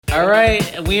All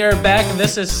right, we are back.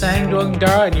 This is Sang Duong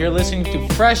Dara, and you're listening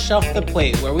to Fresh Off the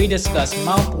Plate, where we discuss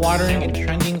mouth-watering and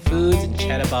trending foods and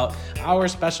chat about our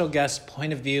special guest's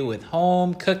point of view with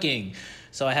home cooking.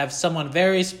 So I have someone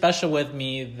very special with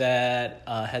me that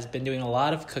has been doing a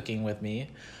lot of cooking with me.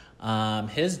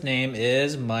 His name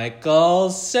is Michael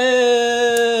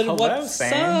Sid. Hello, What's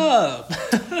Sam. up?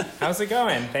 How's it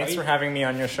going? Thanks for having me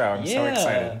on your show. I'm so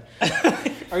excited.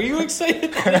 Are you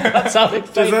excited? That sounds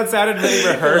excited. Does that sound really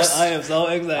rehearsed? I am so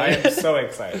excited. I am so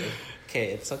excited.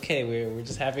 Okay, it's okay. We're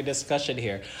just having a discussion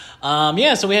here.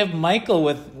 So we have Michael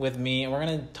with me, and we're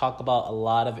going to talk about a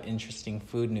lot of interesting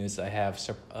food news. I have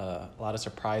a lot of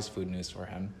surprise food news for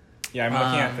him. Yeah, I'm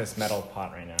looking at this metal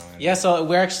pot right now. Yeah, so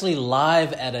we're actually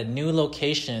live at a new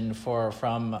location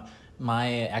from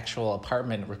my actual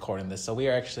apartment recording this. So we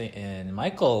are actually in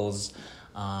Michael's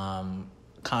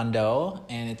condo,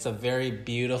 and it's a very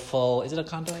beautiful... Is it a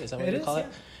condo? Is that what you call it?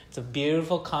 It's a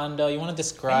beautiful condo. You want to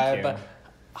describe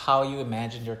how you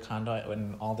imagined your condo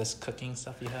and all this cooking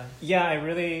stuff you have? Yeah, I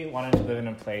really wanted to live in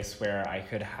a place where I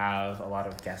could have a lot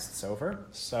of guests over.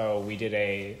 So we did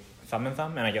a Thumb and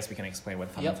Thumb, and I guess we can explain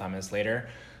what Thumb and Thumb is later.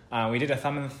 We did a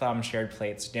Thumb and Thumb shared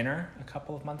plates dinner a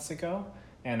couple of months ago,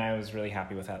 and I was really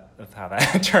happy with how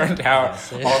that turned out.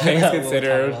 Yes. All things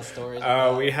considered,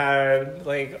 we had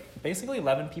basically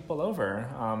 11 people over.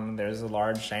 There's a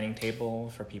large dining table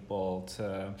for people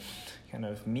to kind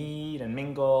of meet and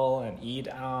mingle and eat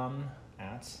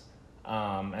at.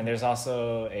 And there's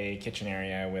also a kitchen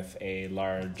area with a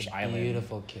large island.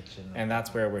 Beautiful kitchen. And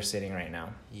that's where we're sitting right now.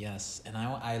 Yes, and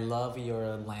I love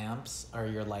your lamps or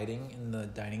your lighting in the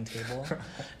dining table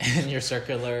and your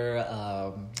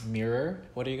circular mirror.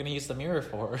 What are you going to use the mirror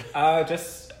for?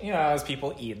 Just, as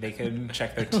people eat, they can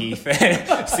check their teeth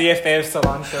and see if they have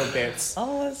cilantro bits.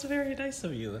 Oh, that's very nice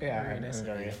of you. Yeah, very nice.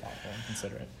 Very thoughtful and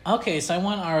considerate. Okay, so I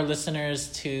want our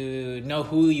listeners to know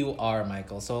who you are,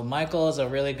 Michael. So Michael is a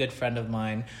really good friend of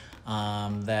mine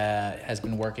that has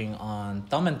been working on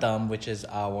Thumb and Thumb, which is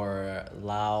our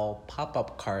Lao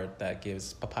pop-up cart that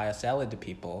gives papaya salad to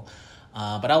people.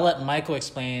 But I'll let Michael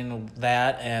explain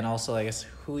that, and also, I guess,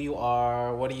 who you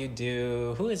are, what do you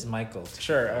do? Who is Michael?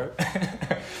 Sure.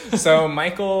 So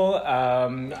Michael,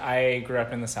 I grew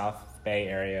up in the South Bay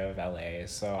area of LA.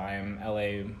 So I'm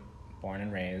LA born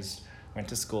and raised, went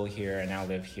to school here, and now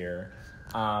live here.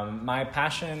 My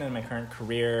passion and my current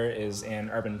career is in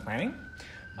urban planning,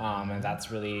 and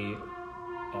that's really...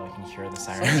 Oh, you can hear the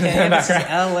siren. Okay, this is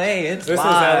LA. It's this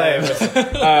live. Is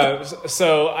LA.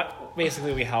 So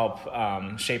basically, we help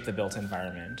shape the built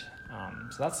environment.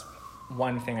 So that's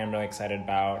one thing I'm really excited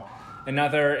about.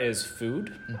 Another is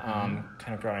food. Kind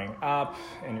of growing up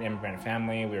in an immigrant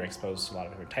family, we were exposed to a lot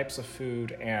of different types of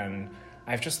food, and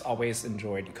I've just always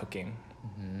enjoyed cooking.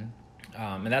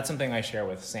 And that's something I share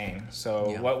with Sang.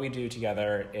 So what we do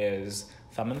together is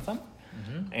Thumb and Thumb.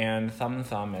 And Thumb and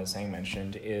Thumb, as Sang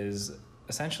mentioned, is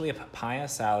essentially a papaya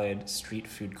salad street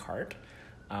food cart.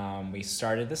 We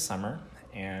started this summer,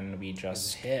 and we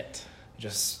just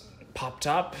popped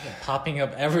up. Popping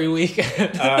up every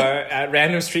weekend. At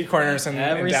random street corners in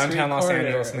downtown Los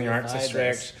Angeles in the Arts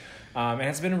District. And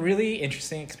it's been a really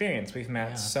interesting experience. We've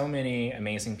met so many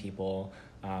amazing people.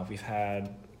 We've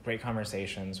had great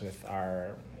conversations with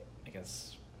our,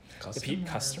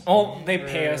 customers. Oh, they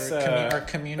pay us our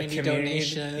community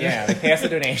donation. Yeah, they pay us a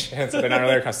donation, so they're not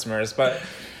really our customers. But,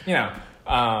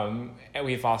 and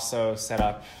we've also set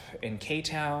up in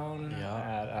K-Town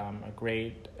at a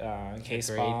great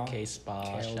K-Spa. Great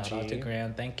K-Spa. Shout out to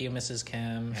Grant. Thank you, Mrs.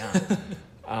 Kim.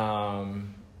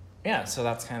 So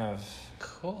that's kind of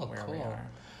where we are.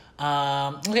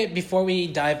 Okay, before we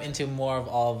dive into more of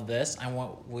all of this,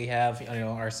 we have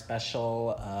our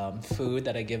special food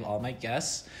that I give all my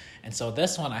guests. And so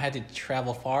this one, I had to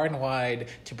travel far and wide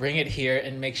to bring it here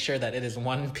and make sure that it is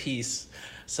one piece.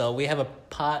 So we have a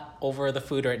pot over the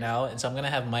food right now, and so I'm going to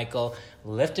have Michael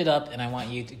lift it up, and I want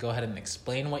you to go ahead and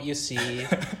explain what you see.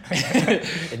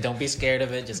 And don't be scared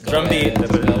of it. Just go ahead.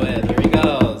 Just go ahead. Here he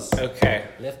goes. Okay.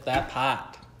 Lift that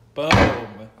pot. Boom.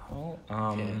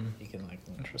 Okay. You can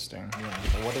interesting. Yeah.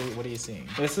 So what are you seeing?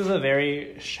 This is a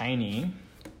very shiny.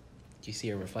 Do you see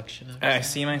a reflection of it? I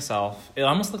see myself. It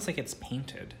almost looks like it's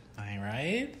painted.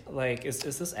 Right? Is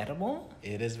this edible?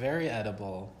 It is very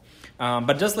edible.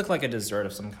 But it does look like a dessert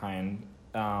of some kind.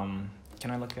 Can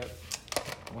I look at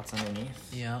what's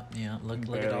underneath? Yeah. Look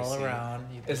it all around.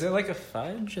 Is it like a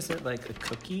fudge? Is it like a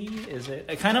cookie?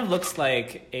 It kind of looks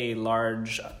like a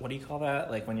large, what do you call that?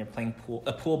 Like when you're playing pool,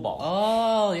 a pool ball.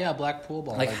 Oh, yeah, black pool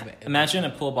ball. Imagine a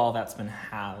pool ball that's been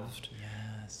halved.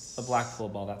 Yes. the black pool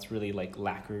ball that's really like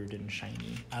lacquered and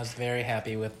shiny. I was very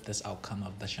happy with this outcome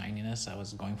of the shininess I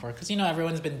was going for. Because,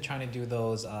 everyone's been trying to do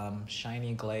those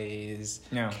shiny glaze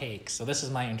cakes. So this is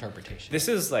my interpretation. This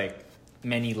is like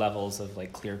many levels of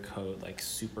like clear coat, like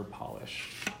super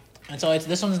polished. And so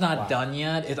this one's not done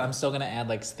yet. I'm still going to add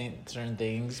like certain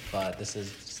things, but this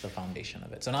is just the foundation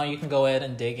of it. So now you can go ahead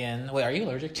and dig in. Wait, are you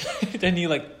allergic to it? Any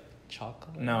like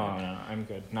chocolate? No, I'm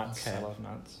good. Nuts. Okay. I love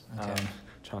nuts. Okay.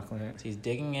 Chocolate. So he's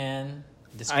digging in.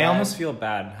 I almost feel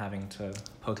bad having to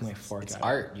poke my fork It's out.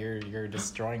 art. You're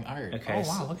destroying art. Okay. Oh,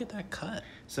 wow. Look at that cut.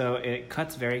 So it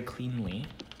cuts very cleanly.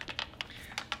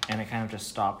 And it kind of just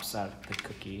stops at the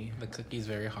cookie. The cookie's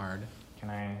very hard. Can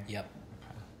I? Yep.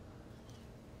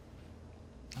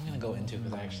 I'm going to go into it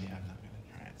because I'm not going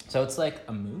to try it. So it's like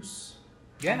a mousse?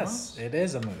 Yes, almost? it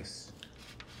is a mousse.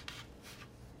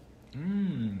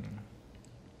 I'm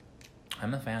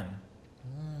a fan.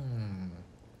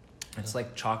 It's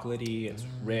like chocolatey, it's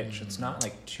rich. It's not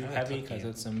like too heavy because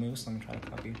it's a mousse. Let me try the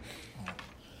cookie.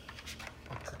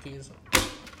 The cookie's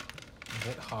a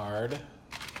bit hard.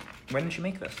 When did you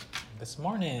make this? This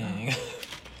morning.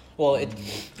 Well, it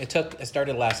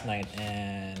started last night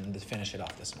and finished it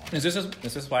off this morning. Is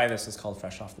this why this is called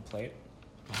fresh off the plate?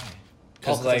 Why?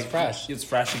 Because it's fresh. It's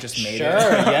fresh. You just made it.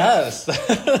 Sure. Yes.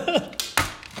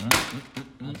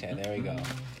 Okay, there we go.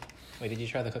 Wait, did you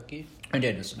try the cookie? I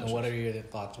did. And what are your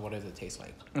thoughts? What does it taste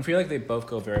like? I feel like they both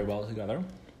go very well together.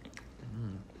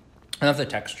 I love the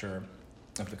texture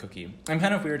of the cookie. I'm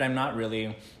kind of weird. I'm not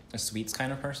really a sweets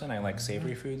kind of person. I like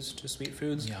savory foods to sweet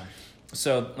foods. Yeah.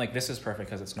 So like this is perfect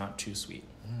because it's not too sweet.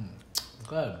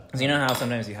 Good. Because you know how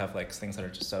sometimes you have like things that are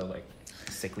just so like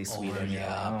sickly sweet and yeah.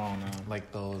 like, oh no. Like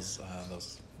those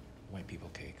white people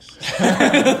cakes.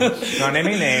 Not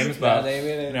naming names, but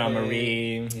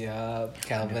Marie. Yeah,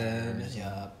 Calvin.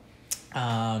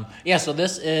 Yeah. So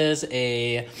this is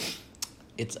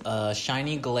it's a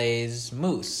shiny glaze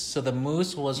mousse. So the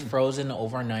mousse was frozen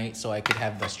overnight so I could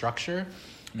have the structure.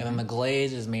 And then the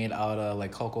glaze is made out of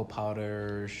like cocoa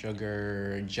powder,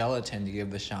 sugar, gelatin to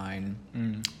give the shine.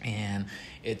 And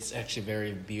it's actually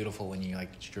very beautiful when you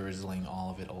like drizzling all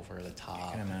of it over the top.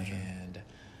 I can imagine. And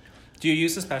do you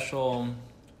use a special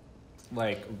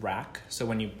like rack so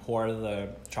when you pour the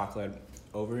chocolate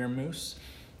over your mousse,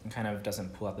 it kind of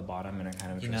doesn't pull out the bottom and it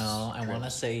kind of I want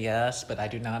to say yes, but I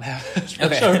do not have a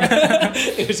special rack.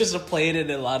 It was just a plate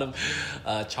and a lot of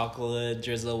chocolate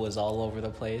drizzle was all over the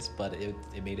place, but it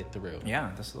made it through.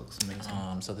 Yeah, this looks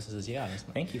amazing. So this is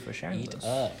Thank you for sharing this.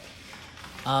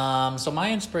 Up. So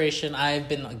my inspiration, I've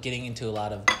been getting into a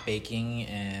lot of baking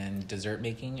and dessert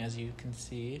making, as you can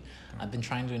see. I've been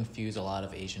trying to infuse a lot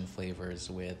of Asian flavors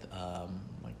with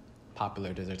like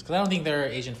popular desserts because I don't think there are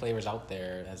Asian flavors out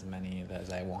there as many as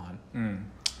I want.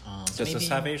 Does this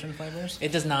have Asian flavors?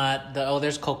 It does not.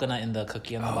 There's coconut in the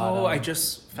cookie on the bottom. Oh, I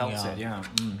just felt it. Yeah.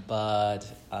 But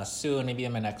soon, maybe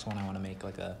in my next one, I want to make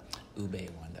like a ube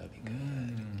one. That would be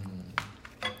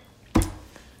good.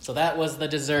 So that was the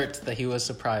dessert that he was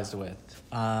surprised with.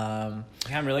 I'm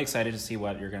really excited to see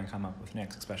what you're going to come up with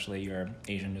next, especially your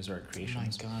Asian dessert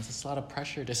creations. Oh my gosh, it's a lot of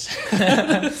pressure to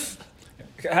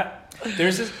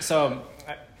There's this. So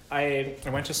I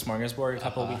went to Smorgasburg a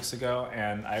couple of weeks ago,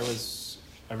 and I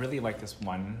really like this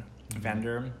one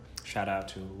vendor. Shout out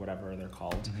to whatever they're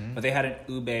called. But they had an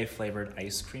ube flavored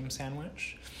ice cream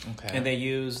sandwich. Okay. And they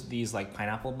use these like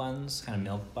pineapple buns, kind of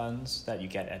milk buns that you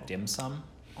get at dim sum.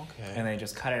 Okay. And they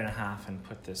just cut it in half and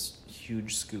put this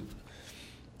huge scoop.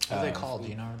 What are they called? Do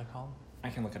you know what they're called? I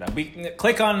can look it up. We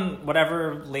click on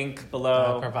whatever link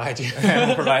below. Provide you.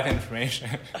 We'll provide the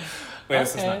information. Wait,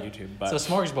 this is not YouTube. But so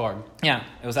Smorgasburg. Yeah,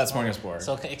 it was at Smorgasburg.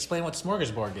 So explain what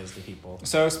Smorgasburg is to people.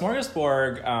 So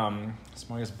Smorgasburg,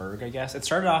 I guess. It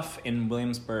started off in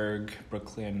Williamsburg,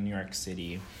 Brooklyn, New York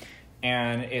City.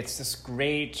 And it's this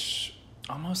great,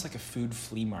 almost like a food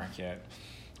flea market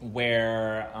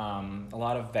where a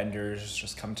lot of vendors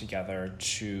just come together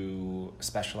to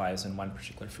specialize in one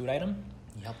particular food item.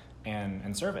 Yep.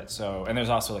 And serve it. So, and there's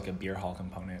also like a beer hall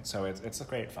component. So it's a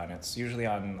great fun. It's usually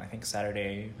on, I think,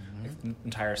 Saturday,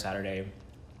 entire Saturday.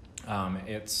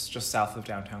 It's just south of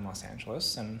downtown Los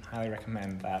Angeles, and highly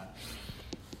recommend that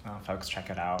folks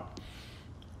check it out.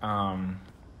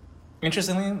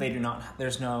 Interestingly,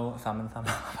 there's no Thumb and Thumb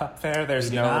up there.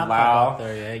 There's no Lao.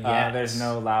 There's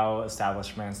no Lao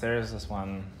establishments. There's this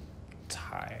one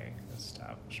Thai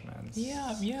establishment.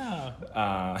 Yeah.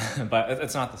 But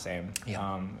it's not the same.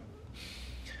 Yeah.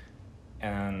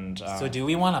 So do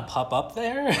we want to pop up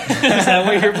there? Is that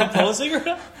what you're proposing?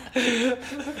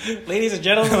 Ladies and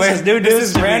gentlemen, this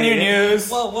is brand new news.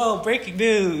 Whoa, breaking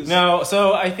news. No,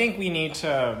 so I think we need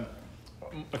to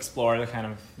explore the kind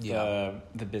of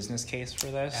the business case for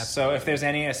this. Absolutely. So if there's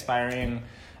any aspiring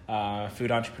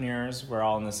food entrepreneurs, we're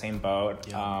all in the same boat.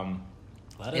 Yeah.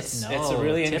 Let us know. It's a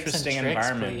really Tips interesting and tricks,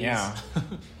 environment. please. Yeah.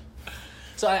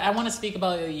 So I want to speak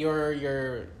about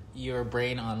your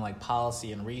brain on like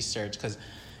policy and research, because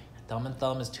Thumb and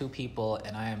Thumb is two people,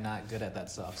 and I am not good at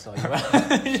that stuff. So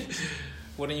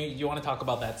you want to talk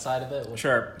about that side of it?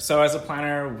 Sure. So as a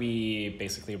planner, we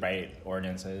basically write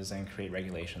ordinances and create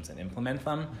regulations and implement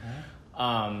them.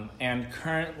 Mm-hmm. And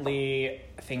currently,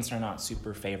 things are not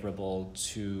super favorable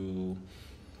to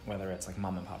whether it's like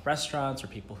mom and pop restaurants or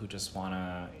people who just want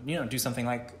to, do something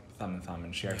like Thumb and Thumb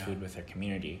and share food with their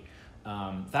community.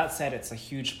 That said, it's a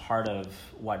huge part of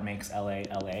what makes LA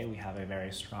LA. We have a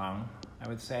very strong, I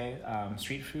would say,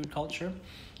 street food culture.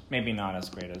 Maybe not as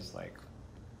great as like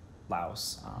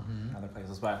Laos and other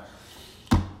places, but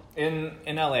in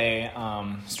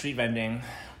LA, street vending,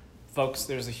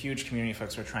 there's a huge community of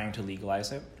folks who are trying to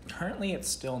legalize it. Currently, it's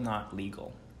still not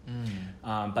legal.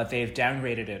 But they've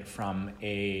downgraded it from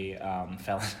a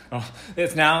felony.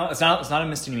 It's not a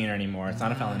misdemeanor anymore. It's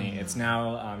not a felony. It's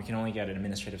now you can only get an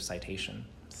administrative citation.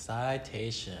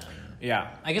 Yeah.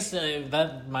 I guess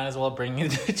that might as well bring you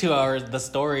to our infamous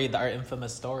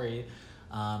story,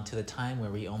 to the time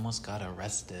where we almost got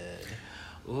arrested.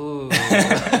 Ooh.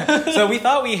 So we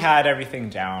thought we had everything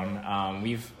down.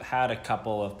 We've had a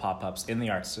couple of pop-ups in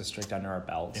the Arts District under our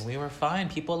belt. And we were fine.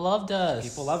 People loved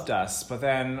us. But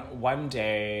then one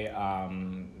day,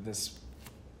 this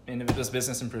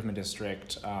business improvement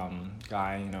district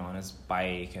guy, on his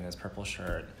bike and his purple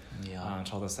shirt,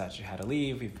 told us that she had to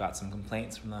leave. We've got some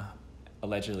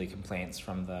allegedly complaints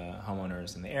from the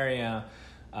homeowners in the area.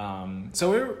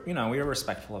 So we were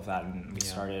respectful of that, and we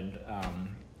started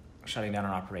shutting down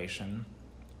our operation,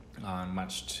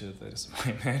 much to the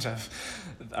disappointment of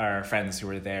our friends who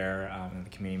were there, and the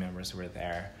community members who were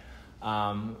there.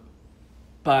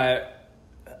 But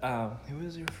who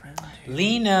was your friend?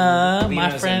 Lena,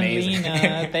 my friend amazing.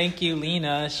 Lena. Thank you,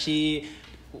 Lena.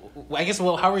 I guess.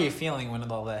 Well, how were you feeling when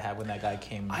all that happened? When that guy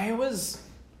came? I was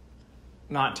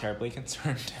not terribly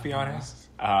concerned, to be honest.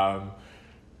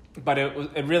 But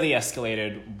it really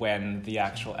escalated when the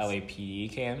actual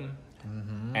LAPD came.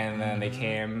 And then they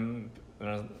came,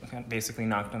 basically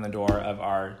knocked on the door of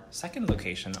our second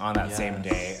location on that same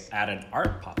day at an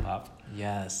art pop-up.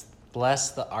 Yes,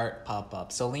 bless the art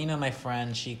pop-up. So Lena, my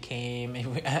friend, she came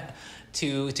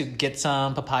to get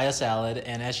some papaya salad,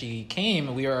 and as she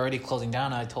came, we were already closing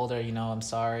down. I told her, I'm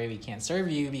sorry, we can't serve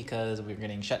you because we're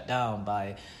getting shut down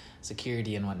by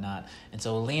security and whatnot. And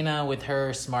so Lena, with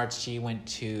her smarts, she went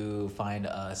to find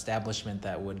an establishment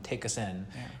that would take us in.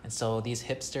 And so these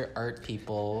hipster art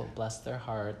people, bless their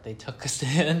heart, they took us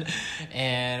in,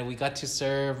 and we got to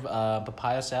serve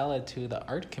papaya salad to the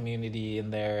art community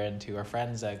in there and to our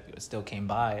friends that still came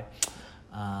by.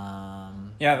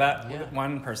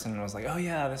 One person was like, "Oh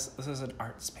yeah, this is an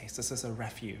art space. This is a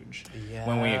refuge." Yeah.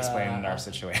 When we explained our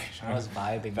situation, I was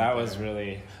vibing. That was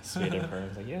really sweet of her. I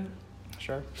was like, "Yeah,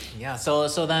 sure." Yeah.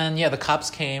 So then the cops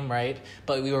came, right?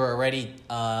 But we were already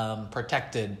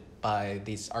protected by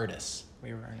these artists.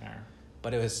 We were in there.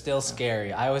 But it was still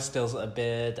scary. I was still a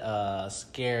bit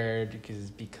scared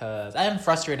because I am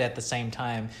frustrated at the same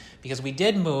time because we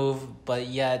did move, but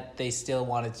yet they still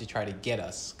wanted to try to get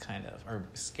us, kind of, or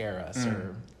scare us,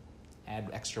 or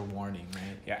add extra warning,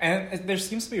 right? Yeah, and there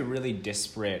seems to be a really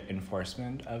disparate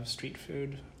enforcement of street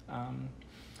food.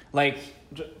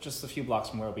 Just a few blocks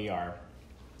from where we are,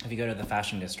 if you go to the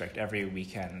Fashion District every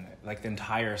weekend, like the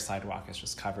entire sidewalk is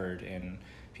just covered in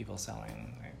people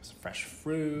selling fresh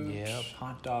fruit,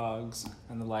 hot dogs,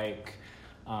 and the like.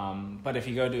 But if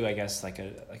you go to, I guess, like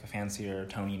a fancier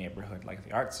Tony neighborhood, like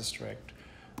the Arts District,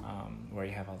 where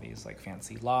you have all these like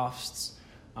fancy lofts,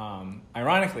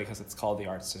 ironically, because it's called the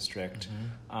Arts District,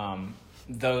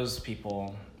 those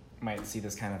people might see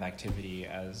this kind of activity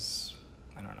as,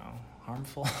 I don't know,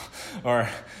 harmful or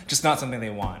just not something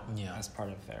they want as part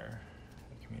of their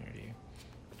community.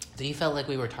 Do you feel like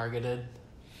we were targeted?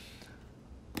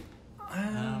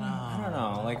 I don't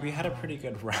know. Like, we had a pretty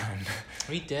good run.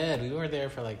 We did. We were there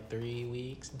for like 3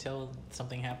 weeks until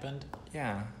something happened.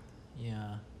 Yeah.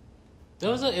 Yeah. It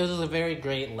was a very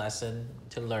great lesson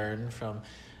to learn from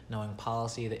knowing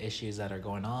policy, the issues that are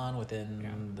going on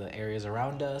within the areas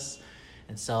around us.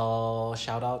 And so,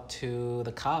 shout out to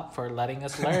the cop for letting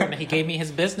us learn. He gave me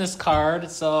his business card,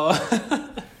 so...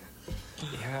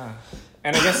 Yeah.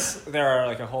 And I guess there are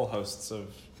like a whole host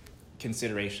of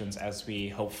considerations as we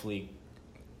hopefully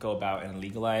go about and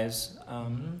legalize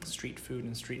street food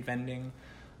and street vending.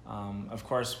 Of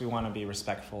course, we want to be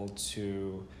respectful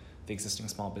to the existing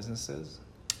small businesses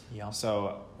Yeah.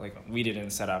 So like we didn't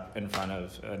set up in front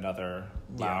of another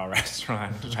Lao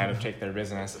restaurant to try to take their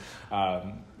business.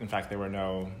 In fact, there were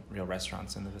no real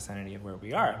restaurants in the vicinity of where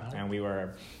we are, and we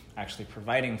were actually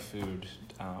providing food.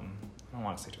 I don't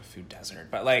want to say to a food desert,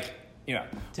 but like, you know,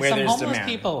 To where some there's homeless demand.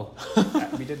 people.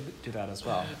 We did do that as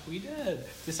well. We did.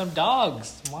 To some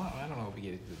dogs. Wow, I don't know if we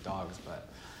get the dogs, but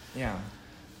Yeah.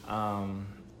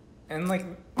 And like,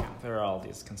 yeah, there are all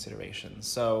these considerations.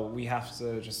 So we have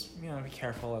to just, you know, be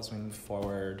careful as we move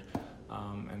forward,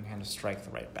 and kind of strike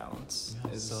the right balance.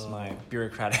 Yeah, is so- my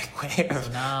bureaucratic way so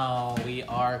of. now we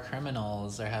are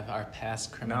criminals or have our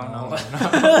past criminals.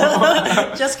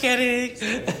 No. Just kidding.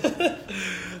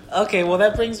 Okay, well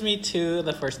that brings me to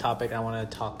the first topic I want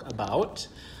to talk about.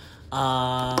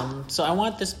 So I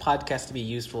want this podcast to be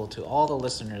useful to all the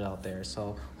listeners out there.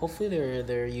 So hopefully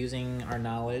they're using our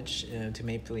knowledge to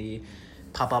maybe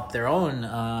pop up their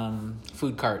own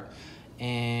food cart.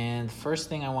 And first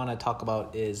thing I want to talk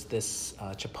about is this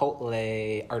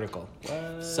Chipotle article.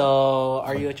 What? So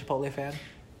are you a Chipotle fan?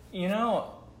 You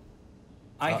know,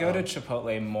 I go Uh-oh. to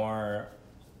Chipotle more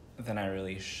than I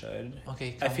really should.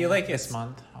 Okay, I feel like this it's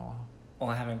month. Oh.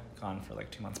 Well, I haven't gone for like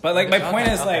 2 months, but like my point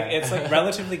is like Okay. it's like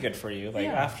relatively good for you. Like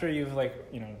Yeah. after you've like,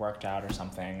 you know, worked out or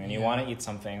something, and you Yeah. want to eat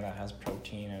something that has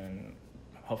protein and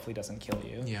hopefully doesn't kill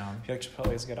you. Yeah. I feel like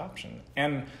Chipotle is a good option.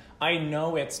 And I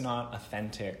know it's not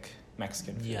authentic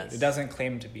Mexican food. Yes. It doesn't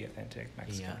claim to be authentic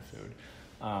Mexican Yeah. food,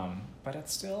 but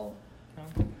it's still, you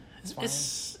know, it's fine.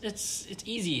 It's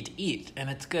easy to eat and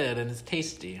it's good and it's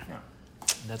tasty. Yeah.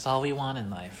 That's all we want in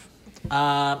life.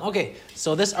 Okay,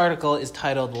 so this article is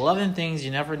titled "11 Things You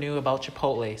Never Knew About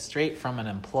Chipotle," straight from an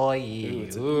employee. Ooh,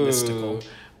 it's mystical.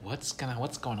 What's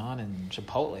going on in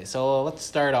Chipotle? So let's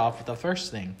start off with the first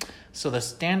thing. So the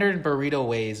standard burrito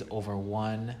weighs over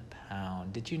 1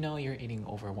 pound. Did you know you're eating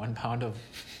over 1 pound of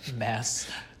mass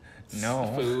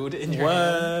No. food in your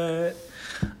hand?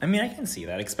 What? I mean, I can see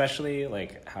that, especially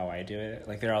like how I do it.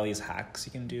 Like there are all these hacks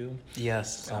you can do.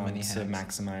 Yes, so many to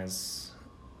hacks. maximize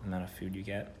the amount of food you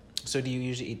get. So do you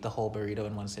usually eat the whole burrito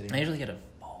in one sitting? I usually get a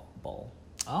bowl.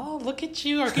 Oh, look at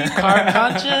you. Are you carb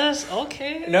conscious?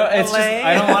 Okay. No, it's LA. just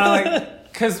I don't want to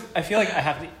like because I feel like I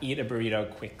have to eat a burrito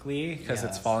quickly because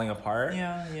it's Yes. falling apart.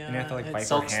 Yeah. And you have to like It wipe your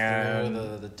soaks hand.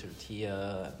 through the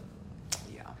tortilla.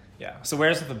 Yeah. Yeah. So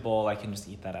whereas with the bowl, I can just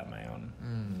eat that at my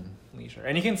own leisure,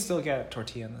 and you can still get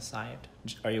tortilla on the side.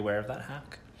 Are you aware of that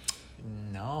hack?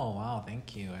 No, wow,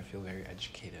 thank you. I feel very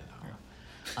educated.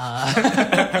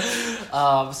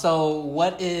 So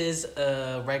what is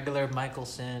a regular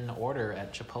Michelson order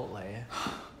at Chipotle?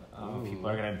 People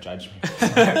are gonna judge me.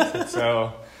 It's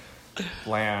so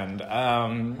bland.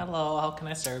 Hello, how can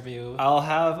I serve you? I'll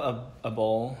have a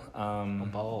bowl. A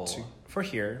bowl. For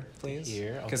here, please.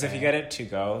 Here, Because if okay. you get it to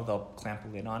go, they'll clamp a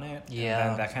lid on it. Yeah,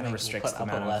 And then that kind of maybe restricts put the up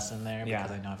amount a of. less in there Yeah.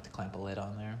 because I know I have to clamp a lid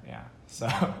on there. Yeah. So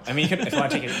I mean, if you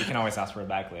want to take it, you can always ask for it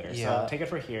back later. Yeah. So take it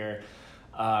for here.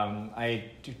 I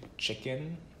do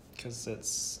chicken because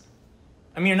it's.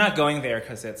 I mean, you're not going there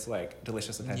because it's like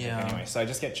delicious authentic Yeah. anyway. So I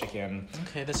just get chicken.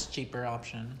 Okay, this is a cheaper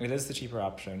option. It is the cheaper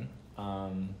option.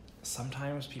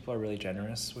 Sometimes people are really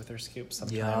generous with their scoops.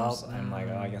 Sometimes Yup. I'm like,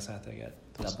 oh, I guess I have to get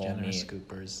Those double generous meat.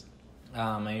 scoopers.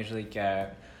 I usually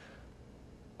get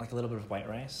like a little bit of white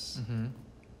rice. Mm-hmm.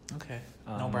 Okay.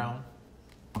 No Um, brown.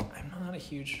 I'm not a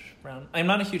huge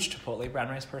Chipotle brown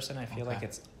rice person. I feel Okay. like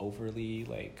it's overly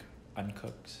like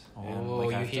uncooked. Oh, and, like, I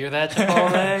you have to- hear that,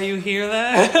 Chipotle? You hear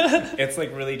that? It's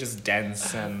like really just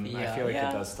dense, and I Yeah, feel like yeah.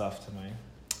 it does stuff to my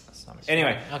stomach.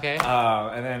 Anyway, Okay.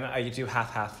 and then I do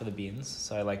half for the beans.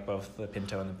 So I like both the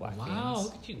pinto and the black Wow, beans.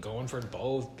 look at you going for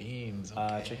both beans.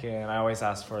 Okay. Chicken. I always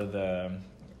ask for the.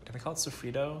 Do they call it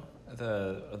sofrito?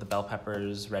 The bell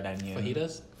peppers, red onion.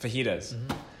 Fajitas? Fajitas.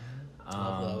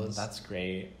 Love those. That's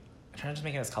great. I'm trying to just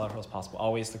make it as colorful as possible.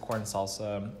 Always the corn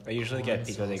salsa. I usually get Corn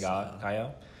pico de salsa.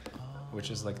 gallo,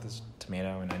 which is like this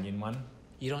tomato and onion one.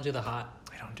 You don't do the hot.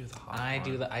 I don't do the hot. I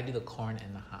one. do the corn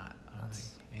and the hot.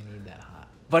 I need that hot.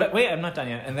 But wait, I'm not done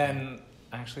yet. And then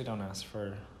I actually don't ask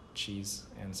for cheese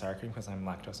and sour cream because I'm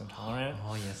lactose intolerant.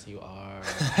 Oh yes, you are.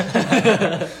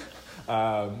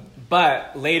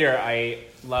 But later, I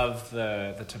love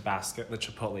the Tabasco, the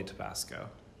Chipotle Tabasco,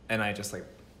 and I just like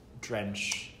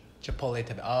drench.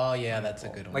 Chipotle Oh yeah, that's a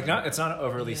good one. Like it's not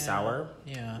overly Yeah, sour.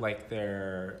 yeah. Like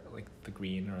they're like the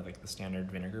green or like the standard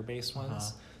vinegar based ones.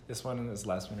 Uh-huh. This one is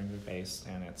less vinegar based,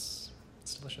 and it's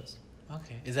delicious.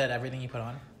 Okay. Is that everything you put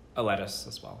on? A lettuce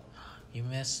as well. You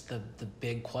missed the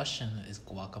big question: is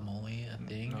guacamole a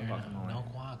thing No or guacamole. no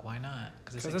guac? Why not?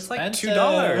 Because it's like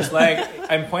 $2.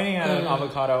 Like I'm pointing at an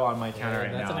avocado on my counter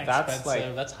right now. That's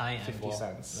like that's high end. 50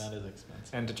 cents. That is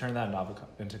expensive. And to turn that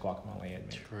into guacamole,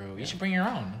 it True. You should bring your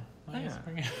own.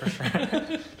 For sure.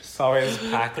 Just always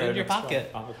pack Put it in your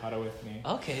pocket. Avocado with me.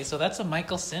 Okay, so that's a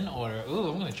Michael Sin order.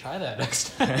 Ooh, I'm gonna try that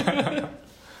next time.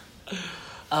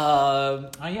 Yeah,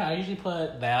 I usually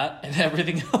put that and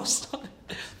everything else on it.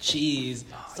 Cheese,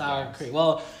 sour cream.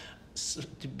 Well,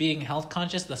 being health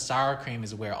conscious, the sour cream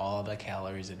is where all the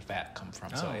calories and fat come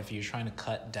from. So if you're trying to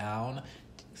cut down,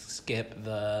 skip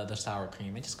the sour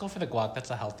cream and just go for the guac.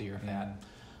 That's a healthier fat.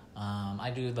 I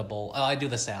do the bowl. I do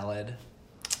the salad.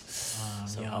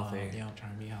 So healthy. Yeah, I'm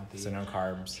trying to be healthy. So no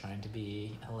carbs. Trying to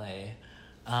be LA.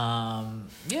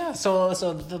 Yeah. So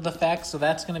the fact. So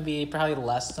that's gonna be probably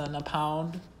less than a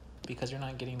pound because you're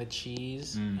not getting the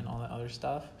cheese and all that other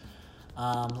stuff.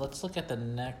 Let's look at the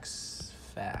next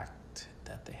fact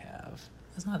that they have.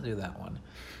 Let's not do that one.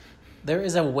 There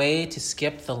is a way to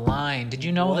skip the line. Did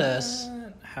you know this?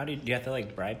 How do you have to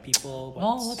like bribe people?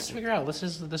 Well, let's figure out. This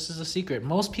is a secret.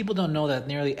 Most people don't know that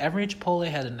nearly every Chipotle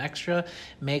has an extra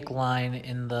make line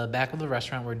in the back of the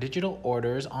restaurant where digital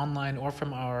orders online or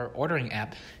from our ordering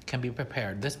app can be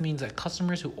prepared. This means that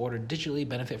customers who order digitally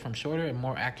benefit from shorter and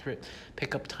more accurate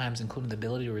pickup times, including the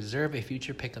ability to reserve a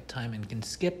future pickup time and can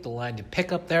skip the line to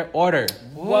pick up their order.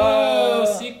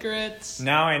 Whoa, secrets.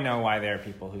 Now I know why there are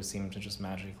people who seem to just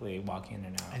magically walk in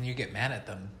and out. And you get mad at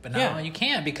them. But now you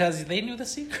can't because they knew the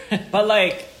secret. But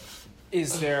like,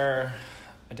 is there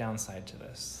a downside to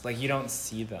this? Like, you don't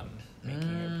see them making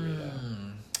a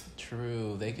burrito.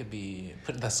 True. They could be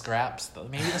putting the scraps.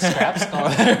 Maybe the scraps go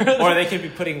there. Or they could be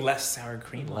putting less sour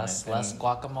cream less on it. Less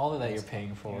guacamole that you're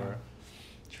paying for.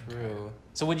 Yeah. True.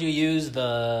 So would you use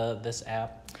this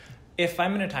app? If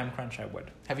I'm in a time crunch, I would.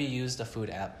 Have you used a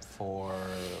food app for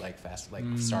like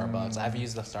Starbucks? I've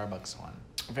used the Starbucks one.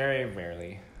 Very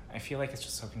rarely. I feel like it's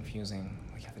just so confusing.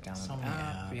 Like, you have to download the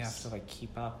app. Apps. You have to like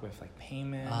keep up with like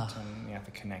payment, and you have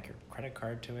to connect your credit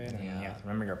card to it, and you have to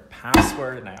remember your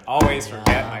password. And I always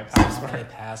forget my password. My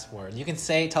password. You can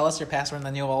tell us your password, and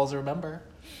then you'll always remember.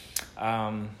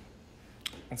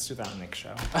 Let's do that on next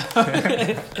show.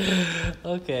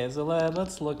 Okay, so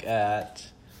let's look at.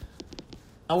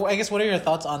 I guess what are your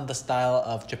thoughts on the style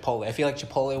of Chipotle? I feel like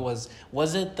Chipotle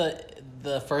was it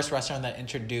the first restaurant that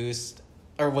introduced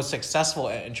or was successful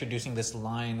at introducing this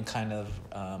line kind of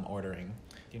ordering?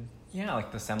 Yeah,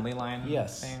 like the assembly line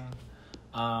thing.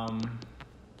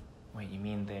 Wait, you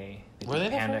mean they were they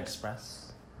Panda the first?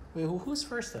 Express? Wait, who's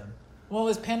first then? Well,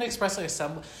 is Panda Express like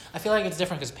assemble? I feel like it's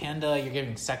different because Panda you're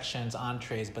giving sections,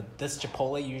 entrees, but this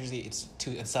Chipotle usually it's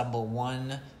to assemble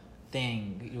one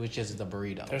thing, which is the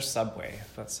burrito. There's Subway,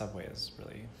 but Subway is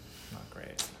really not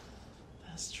great.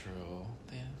 That's true.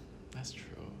 Yeah, that's true.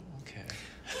 Okay.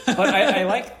 But I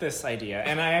like this idea,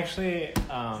 and I actually,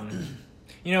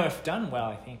 if done well,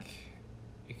 I think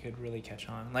it could really catch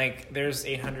on. Like, there's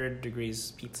 800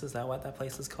 Degrees Pizza, is that what that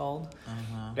place is called?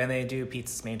 And they do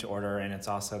pizzas made to order, and it's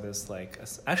also this, like,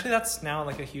 actually that's now,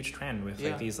 like, a huge trend with,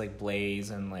 like, these, like,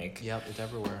 Blaze and, like... Yep, it's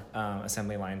everywhere.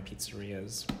 Assembly line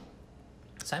pizzerias.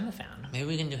 So I'm a fan. Maybe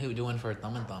we can do one for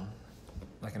Thumb and Thumb.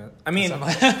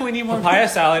 We need more. Papaya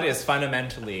salad is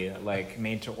fundamentally, like,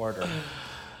 made to order.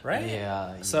 Right?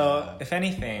 Yeah. So, if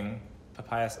anything,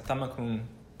 Thamakun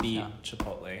beat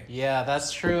Chipotle. Yeah,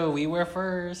 that's true. We were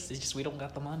first. It's just we don't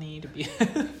got the money to be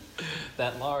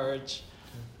that large.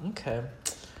 Okay.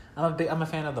 I'm a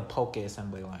fan of the poke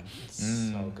assembly line. It's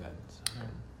so good.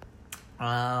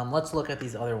 Let's look at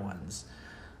these other ones.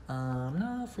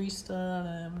 No, free stuff.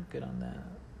 We're good on that.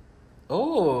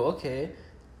 Oh, okay.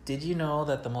 Did you know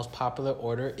that the most popular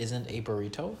order isn't a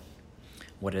burrito?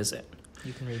 What is it?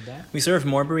 You can read that. We serve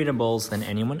more burrito bowls than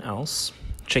anyone else.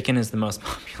 Chicken is the most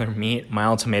popular meat.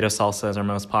 Mild tomato salsa is our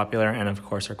most popular. And, of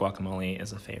course, our guacamole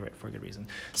is a favorite for good reason.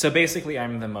 So, basically,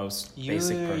 I'm the most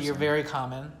basic person. You're very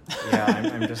common.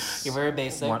 Yeah, I'm just... You're very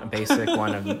basic. One of basic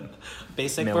million.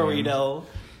 burrito.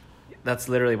 That's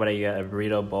literally what I get, a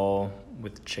burrito bowl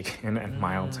with chicken and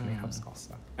mild tomato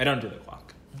salsa. I don't do the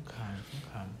guac.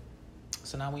 Okay.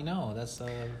 So now we know. That's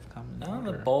a common No,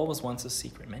 the bowl was once a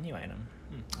secret menu item.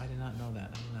 I did not know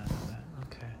that.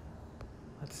 Okay.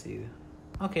 Let's see.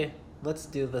 Okay, let's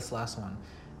do this last one.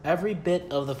 Every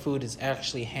bit of the food is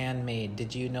actually handmade.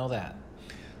 Did you know that?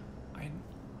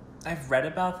 I've read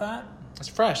about that. It's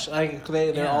fresh.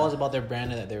 They're always about their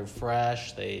brand, that they're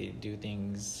fresh. They do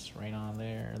things right on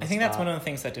there. I think that's one of the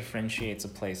things that differentiates a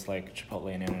place like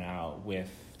Chipotle and In-N-Out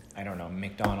with, I don't know,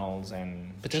 McDonald's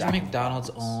and... But doesn't McDonald's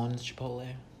own Chipotle?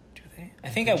 Do they? I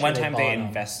think at one time they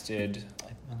invested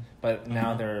but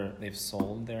now they've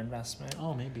sold their investment.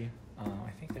 Oh, maybe.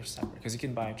 I think they're separate because you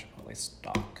can buy Chipotle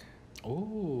stock.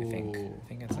 Oh, I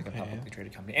think it's like a publicly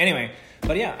traded company. Anyway,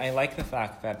 but yeah, I like the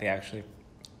fact that they actually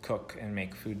cook and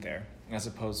make food there, as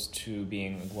opposed to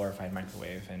being a glorified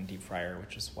microwave and deep fryer,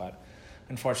 which is what,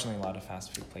 unfortunately, a lot of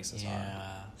fast food places are.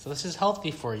 Yeah. So this is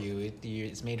healthy for you.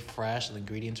 It's made fresh. The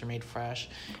ingredients are made fresh,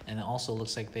 and it also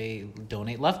looks like they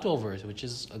donate leftovers, which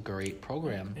is a great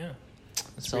program. Yeah,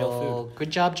 it's So real food. good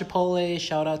job, Chipotle.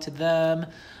 Shout out to them.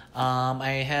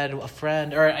 I had a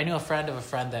friend, or I knew a friend of a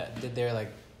friend that did their like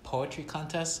poetry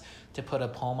contest to put a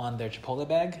poem on their Chipotle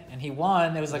bag, and he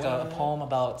won. It was like a poem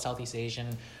about Southeast Asian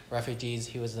refugees.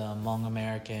 He was a Hmong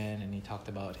American, and he talked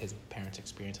about his parents'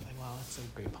 experience. I'm like, wow, that's a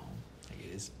great poem. Like,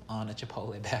 it is on a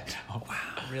Chipotle bag now. Wow,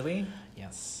 really?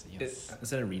 Yes.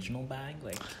 Is it a regional bag?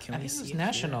 Like, can I we think it see was it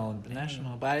national, here?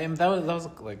 national. But that was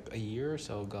like a year or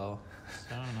so ago.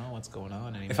 So I don't know what's going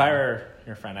on anymore. If I were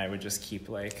your friend, I would just keep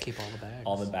Keep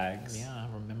all the bags. Yeah.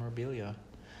 Yeah, memorabilia.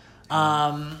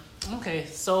 Okay,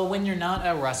 so when you're not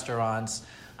at restaurants,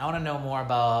 I want to know more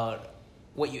about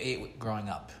what you ate growing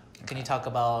up. Can you talk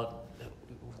about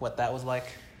what that was like?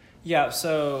 Yeah,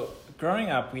 so growing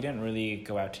up, we didn't really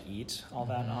go out to eat all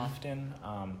that often.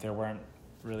 There weren't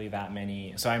really that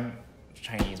many. So I'm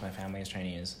Chinese, my family is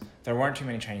Chinese. There weren't too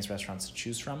many Chinese restaurants to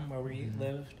choose from where we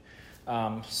lived.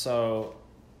 So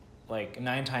like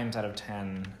 9 times out of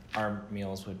 10, our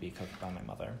meals would be cooked by my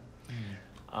mother.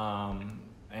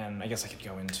 And I guess I could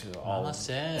go into all Mama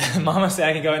Sin. Mama Sin.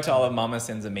 I could go into all of Mama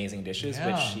Sin's amazing dishes, Yeah.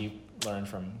 which she learned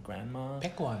from grandma.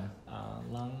 Pick one.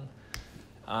 Lung.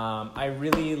 I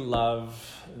really love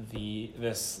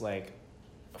this like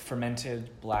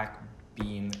fermented black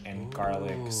bean and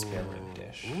garlic spare rib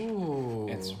dish. Ooh.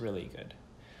 It's really good.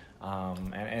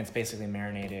 And it's basically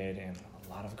marinated in a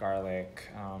lot of garlic,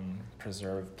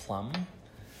 preserved plum,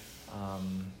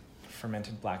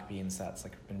 fermented black beans that's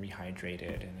like been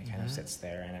rehydrated, and it kind of sits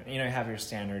there. And you have your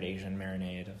standard Asian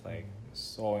marinade of like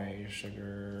soy,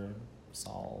 sugar,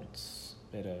 salt,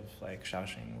 bit of like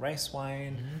Shaoxing rice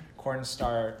wine,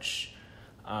 cornstarch,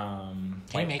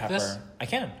 white make pepper. this? I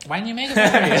can. Why didn't you make it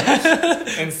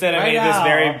already? Instead, I Right made this now.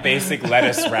 very basic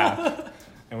lettuce wrap.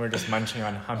 And we're just munching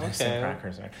on hummus Okay. and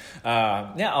crackers. Right?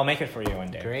 Yeah, I'll make it for you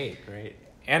one day. Great.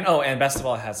 And best of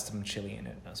all, it has some chili in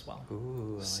it as well.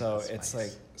 Ooh, I like So the it's spice.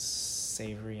 like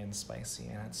savory and spicy,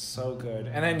 and it's so good.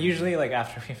 And then usually, like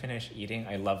after we finish eating,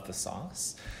 I love the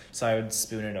sauce, so I would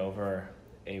spoon it over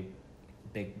a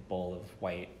big bowl of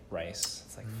white rice.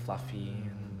 It's like fluffy,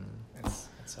 and it's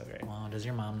so great. Wow, does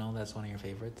your mom know that's one of your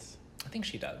favorites? I think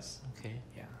she does. Okay.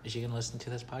 Yeah. Is she gonna listen to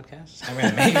this podcast? I'm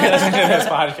gonna make her listen to this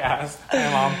podcast. Hi,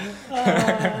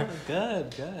 Mom.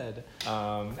 Good.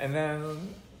 And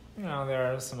then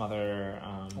there are some other.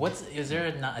 Is there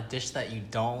a dish that you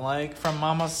don't like from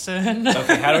Mama Sin?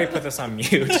 Okay, how do we put this on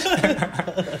mute?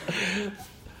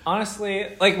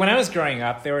 Honestly, like when I was growing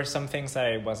up, there were some things that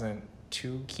I wasn't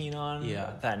too keen on.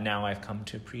 Yeah. That now I've come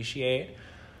to appreciate.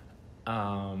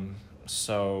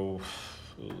 So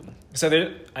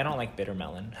there, I don't like bitter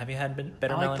melon. Have you had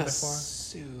bitter I like melon the before?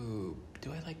 soup.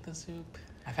 Do I like the soup?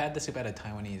 I've had the soup at a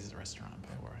Taiwanese restaurant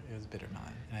before. It was bitter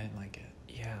melon, and I didn't like it.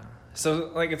 Yeah.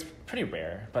 So like it's pretty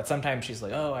rare, but sometimes she's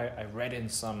like, "Oh, I read in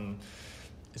some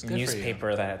It's good for you.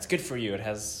 newspaper that it's good for you. It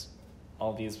has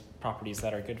all these properties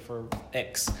that are good for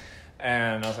X."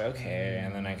 And I was like, "Okay."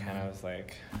 And then I kind of was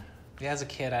like, Yeah, as a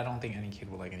kid, I don't think any kid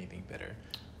would like anything bitter.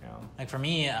 you know, Like for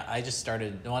me, I just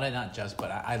started. Well, not just, but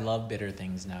I love bitter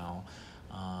things now.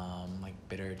 Like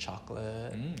bitter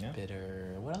chocolate, yeah.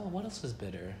 bitter. What else is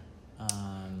bitter?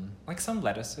 like some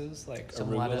lettuces, like Some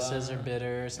arugula, lettuces are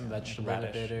bitter. Some vegetables are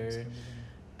radish. bitter.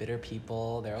 Bitter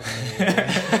people, they're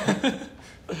okay.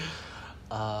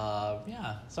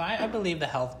 Yeah. So I believe the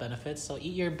health benefits. So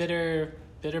eat your bitter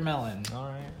melon.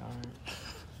 All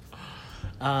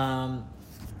right.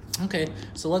 Okay,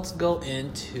 so let's go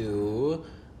into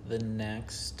the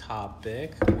next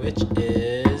topic, which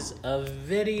is a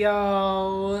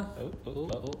video.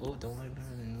 Oh, don't like that.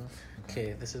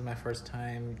 Okay, this is my first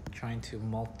time trying to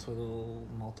multiple.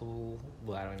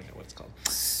 Well, I don't even know what it's called.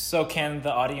 So can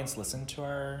the audience listen to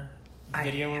our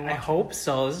video? we're I watching? hope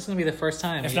so. This is gonna be the first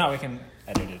time. If not, we can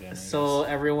edit it in. I So guess.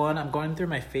 everyone, I'm going through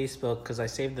my Facebook because I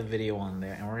saved the video on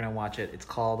there, and we're gonna watch it. It's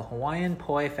called Hawaiian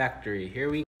Poi Factory. Here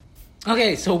we.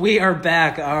 Okay, so we are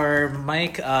back. Our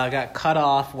mic got cut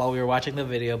off while we were watching the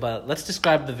video, but let's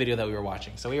describe the video that we were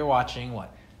watching. So we were watching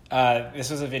what?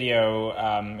 This was a video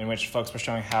in which folks were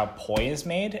showing how poi is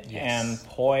made, Yes. and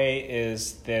poi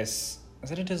is this.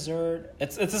 Is it a dessert?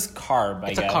 It's this carb. I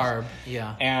It's guess. a carb.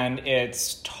 Yeah. And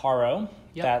it's taro,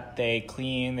 Yep. that they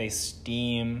clean, they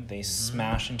steam, they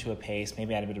smash into a paste,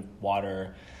 maybe add a bit of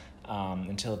water,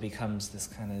 until it becomes this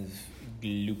kind of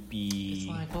gloopy. It's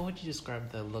like, what would you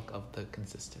describe the look of the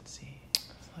consistency?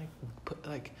 It's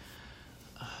like,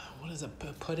 what is it?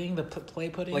 Pudding? The play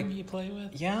pudding Like, you play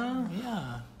with? Yeah.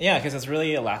 Yeah. Yeah, because it's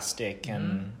really elastic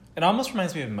and it almost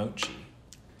reminds me of mochi.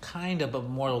 Kind of, but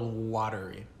more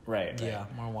watery. Right. Yeah,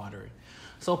 more watery.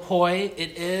 So poi,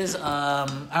 it is.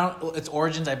 Its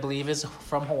origins, I believe, is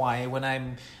from Hawaii. When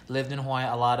I lived in Hawaii,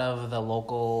 a lot of the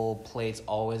local plates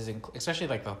always, especially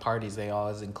like the parties, they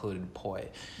always included poi.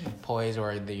 Pois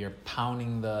where you're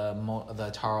pounding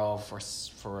the taro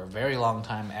for a very long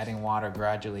time, adding water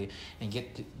gradually, and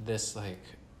get this like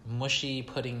mushy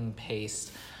pudding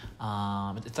paste.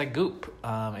 It's like goop,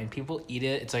 and people eat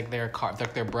it. It's like their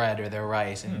bread or their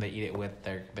rice, and they eat it with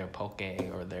their poke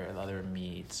or their other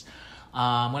meats.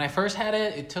 When I first had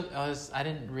it, I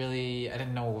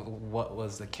didn't know what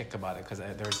was the kick about it because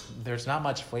there's not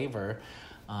much flavor.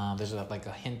 There's like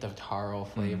a hint of taro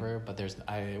flavor, but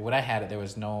when I had it, there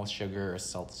was no sugar or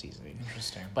salt seasoning.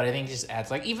 Interesting. But I think it just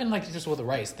adds even like just with the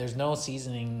rice, there's no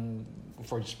seasoning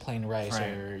for just plain rice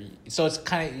so it's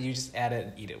kind of you just add it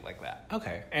and eat it like that.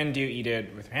 Okay. And do you eat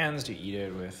it with your hands? Do you eat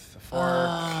it with a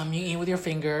fork? You eat with your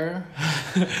finger,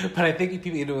 but I think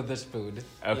people eat it with this food.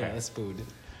 Okay. Yeah, this food.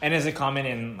 And is it common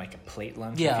in like a plate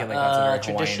lunch? Yeah, I feel like that's a very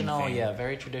traditional. Hawaiian thing. Yeah,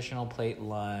 very traditional plate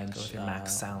lunch. Go with your mac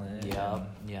salad.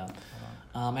 Yeah.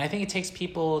 And I think it takes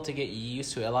people to get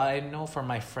used to it. I know from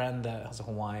my friend that was a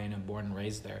Hawaiian and born and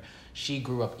raised there, she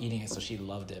grew up eating it, so she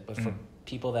loved it. But for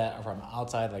people that are from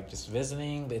outside, like just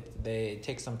visiting, it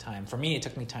takes some time. For me, it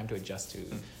took me time to adjust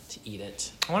to eat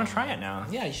it. I want to try it now.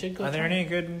 Yeah, you should go. Are there try any it.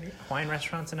 good Hawaiian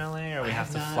restaurants in LA, or we have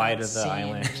to not fly to the seen-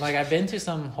 island? Like I've been to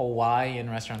some Hawaiian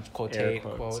restaurants, Air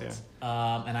quotes, quotes,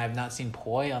 and I've not seen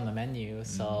poi on the menu.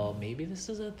 So maybe this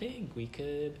is a thing.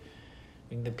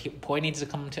 The poi needs to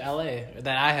come to LA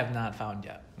that I have not found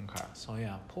yet. Okay. So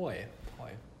yeah, poi.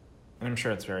 And I'm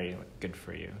sure it's very good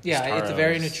for you. Yeah, it's Taro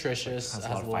very is- nutritious. has Has a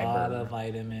a lot of lot fiber. of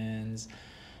vitamins,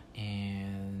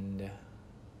 and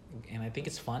I think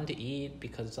it's fun to eat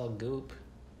because it's all goop.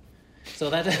 So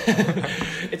that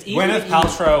it's easy. Gwyneth to eat.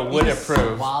 Paltrow would You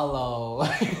approve.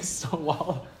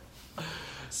 Swallow.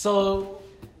 So,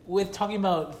 with talking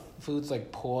about foods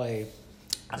like poi,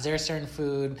 is there a certain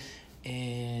food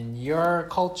in your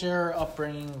culture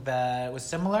upbringing that was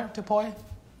similar to poi?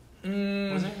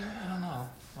 Was it? I don't know.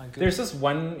 Like There's this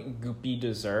one goopy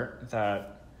dessert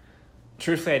that,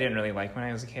 truthfully, I didn't really like when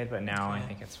I was a kid, but now I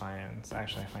think it's fine. I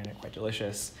find it quite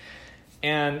delicious.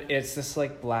 And it's this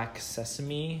like black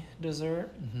sesame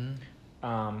dessert.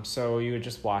 So you would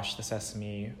just wash the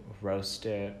sesame, roast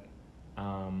it.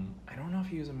 I don't know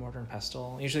if you use a mortar and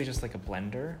pestle. Usually just like a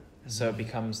blender. So it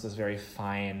becomes this very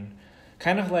fine,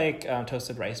 kind of like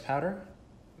toasted rice powder.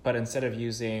 But instead of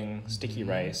using sticky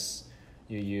rice,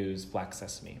 you use black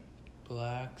sesame.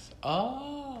 Yeah.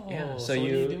 So what do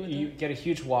you do with it? get a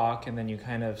huge wok, and then you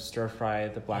kind of stir fry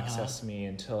the black sesame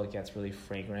until it gets really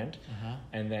fragrant,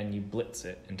 and then you blitz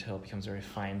it until it becomes very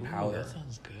fine powder. Ooh, that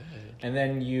sounds good. And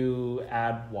then you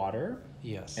add water,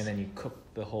 Yes. and then you cook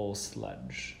the whole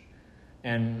sludge,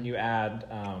 and you add.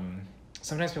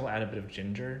 Sometimes people add a bit of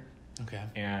ginger Okay.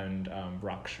 and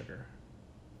rock sugar.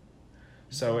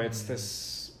 So it's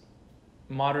this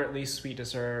moderately sweet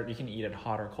dessert. You can eat it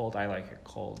hot or cold. I like it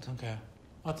cold. Okay.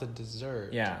 Oh, it's a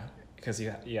dessert. Yeah, because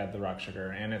you add the rock sugar,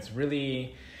 and it's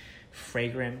really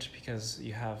fragrant because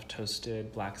you have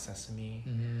toasted black sesame.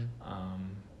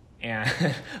 And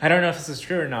I don't know if this is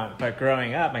true or not, but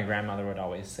growing up, my grandmother would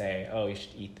always say, "Oh, you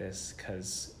should eat this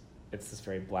because it's this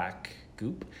very black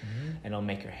goop, and it'll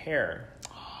make your hair."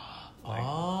 Like,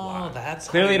 wow. That's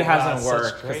Clearly it how you got hasn't such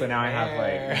worked because great now I have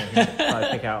hair. like you can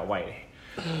probably pick out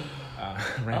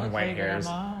random white hairs.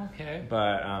 Grandma, okay.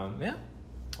 But yeah,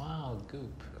 Wow,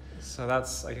 goop. so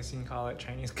that's, I guess you can call it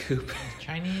Chinese goop.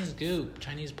 Chinese goop,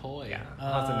 Chinese poi. Yeah,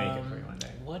 I'll have to make it for you one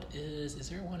day. What is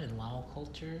there one in Lao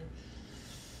culture?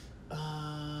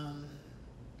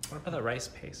 What about the rice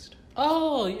paste?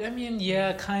 Oh, I mean,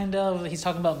 yeah, kind of. He's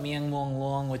talking about miang muang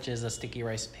luang, which is a sticky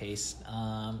rice paste.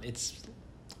 I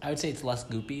would say it's less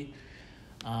goopy,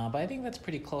 but I think that's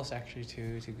pretty close actually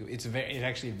to goop. It's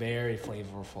actually very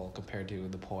flavorful compared to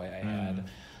the poi I had.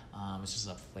 It's just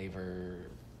a flavor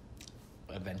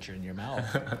adventure in your mouth.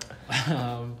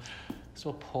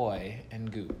 So poi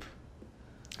and goop.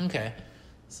 Okay,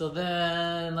 so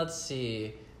then let's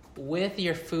see. With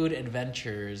your food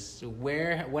adventures,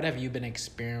 what have you been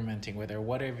experimenting with, or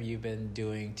what have you been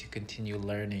doing to continue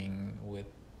learning with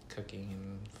cooking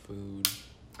and food?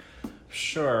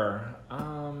 Sure.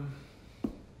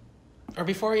 or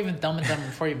before you even done with them,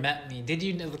 before you met me, did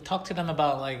you talk to them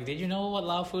about like? Did you know what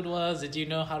Lao food was? Did you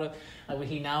know how to?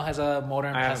 He now has a mortar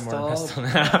and I pestle. have a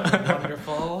mortar and pestle now.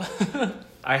 Wonderful.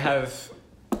 I have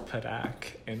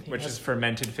padak, which is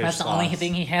fermented fish That's sauce. the only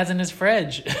thing he has in his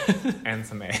fridge. And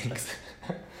some eggs.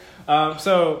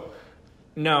 So,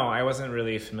 no, I wasn't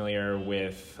really familiar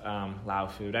with Lao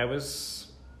food. I was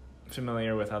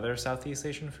familiar with other Southeast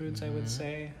Asian foods, I would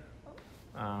say,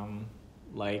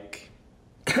 like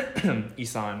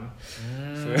Isan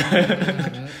food.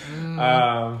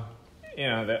 You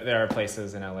know, there are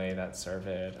places in LA that serve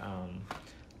it,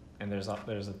 and there's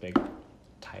a big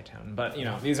Thai town. But you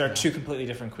know, these are two completely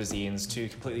different cuisines, two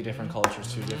completely different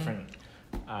cultures, two different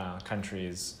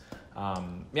countries.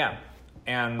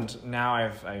 And now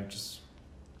I just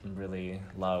really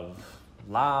love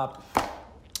lap.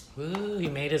 Ooh, he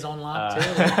made his own lap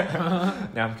too.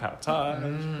 Nam khao thai.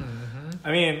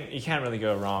 I mean, you can't really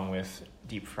go wrong with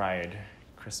deep fried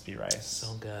crispy rice.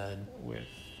 So good. With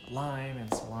lime and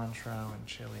cilantro and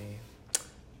chili,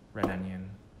 red onion.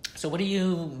 So what do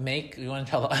you make? You want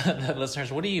to tell the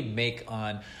listeners, what do you make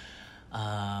on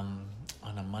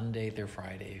a Monday through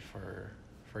Friday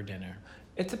for dinner?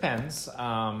 It depends.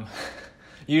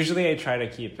 Usually I try to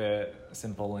keep it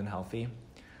simple and healthy.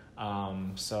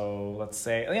 So let's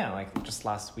say, like just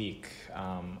last week,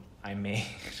 I made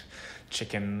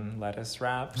chicken lettuce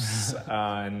wraps,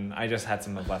 and I just had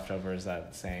some of leftovers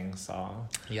that Sang saw.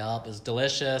 Yup, it's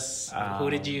delicious. Who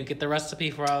did you get the recipe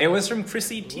from? It was from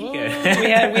Chrissy Teigen. Ooh, we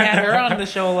had her on the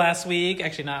show last week.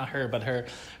 Actually, not her, but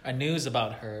a news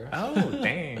about her. Oh,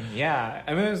 dang. Yeah.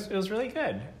 I mean, it was really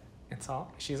good.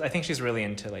 I think she's really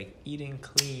into like eating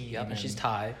clean. Yep, and she's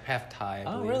Thai, half Thai. I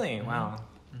believe. Really? Mm-hmm. Wow.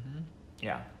 Mm-hmm.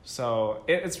 Yeah. So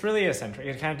it's really eccentric.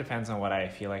 It kind of depends on what I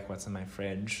feel like, what's in my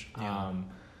fridge. Yeah.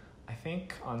 I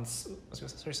think on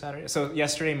Saturday. So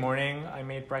yesterday morning I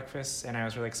made breakfast, and I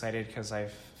was really excited because I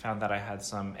found that I had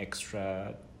some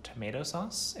extra tomato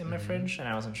sauce in my fridge, and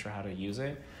I wasn't sure how to use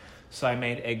it. So I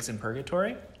made eggs in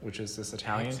purgatory, which is this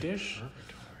Italian dish.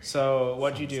 So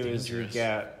what you do is you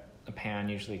get a pan,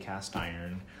 usually cast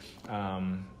iron.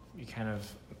 You kind of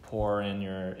pour in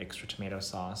your extra tomato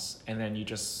sauce, and then you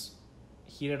just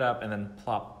heat it up and then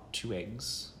plop 2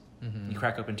 eggs. You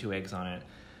crack open 2 eggs on it,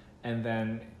 and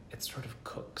then it sort of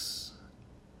cooks.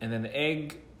 And then the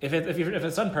egg, if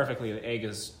it's done perfectly, the egg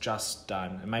is just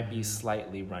done. It might be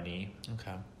slightly runny.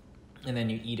 Okay. And then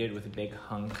you eat it with a big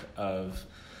hunk of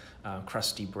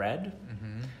crusty bread.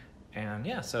 And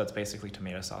yeah, so it's basically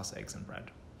tomato sauce, eggs, and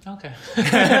bread. Okay.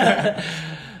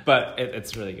 But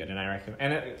it's really good, and I recommend.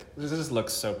 And it just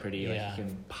looks so pretty. Like Yeah. you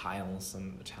can pile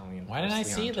some Italian. Why didn't I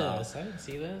parsley see on top. this? I didn't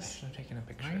see I this. should have taken a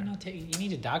picture. Why are you not taking? You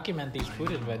need to document these food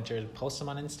adventures. Post them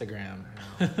on Instagram.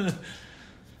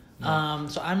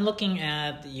 So I'm looking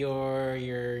at your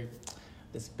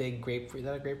this big grapefruit. Is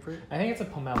that a grapefruit? I think it's a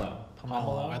pomelo.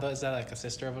 Pomelo. I thought, is that like a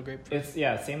sister of a grapefruit?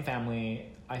 It's same family.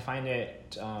 I find it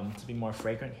to be more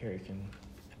fragrant. Here, you can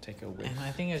take a whiff. And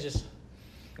I think it's just.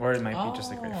 Or it might be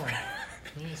just a grapefruit.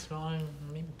 Maybe smelling,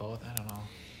 maybe both. I don't know.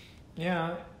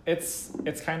 Yeah, it's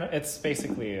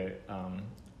basically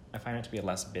I find it to be a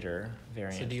less bitter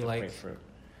variant. So do you of like grapefruit?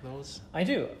 those? I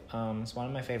do. It's one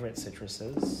of my favorite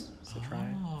citruses. Citri.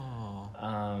 Oh.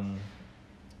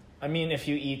 I mean, if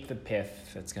you eat the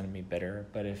pith, it's going to be bitter.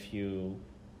 But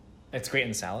it's great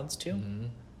in salads too.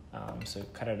 So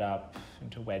cut it up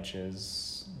into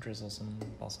wedges, drizzle some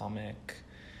balsamic,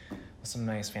 some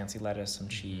nice fancy lettuce, some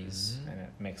cheese, and it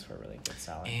makes for a really good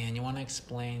salad. And you want to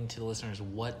explain to the listeners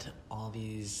what all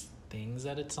these things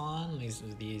that it's on? These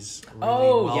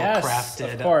really yes,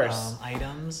 of course.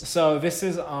 Items. So this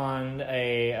is on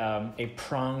a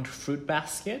pronged fruit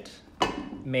basket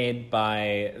made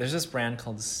by, there's this brand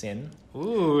called Sin.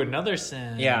 Ooh, another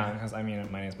Sin. Yeah, because my name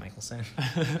is Michael Sin.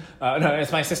 No,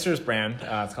 it's my sister's brand.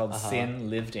 It's called Sin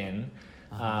Lived In.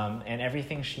 And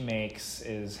everything she makes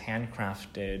is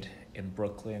handcrafted in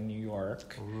Brooklyn, New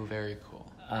York. Ooh, very cool.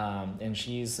 And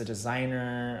she's a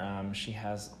designer. She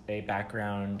has a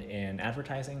background in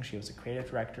advertising. She was a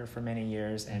creative director for many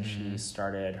years, and she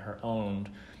started her own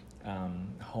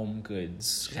home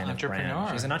goods She's kind an of brand.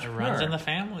 entrepreneur. She's an entrepreneur. It runs in the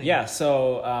family. Yeah,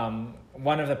 so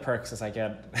one of the perks is I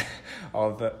get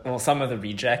some of the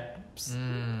rejects.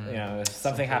 If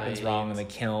something happens wrong in the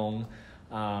kiln.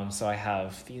 So I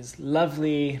have these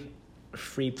lovely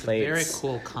free plates. Very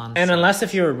cool concept. And unless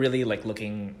if you're really like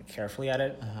looking carefully at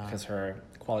it, because her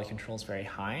quality control is very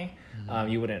high,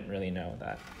 you wouldn't really know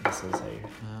that this is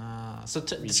a so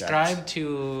describe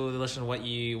to the listener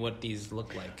what these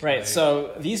look like. Right,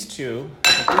 so these two,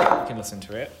 you can listen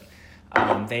to it.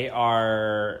 They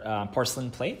are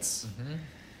porcelain plates.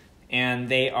 and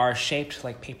they are shaped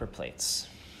like paper plates.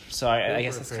 So I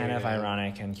guess it's kind of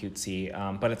ironic and cutesy,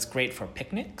 but it's great for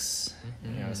picnics.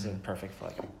 You know, it's perfect for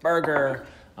like a burger.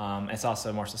 It's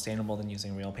also more sustainable than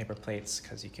using real paper plates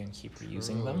because you can keep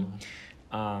reusing them.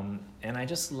 And I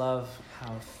just love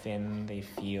how thin they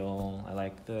feel. I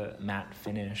like the matte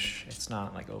finish. It's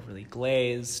not like overly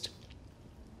glazed.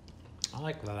 I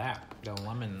like the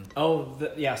lemon. Oh,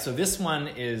 yeah. So this one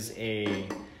is a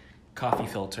coffee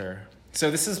filter. So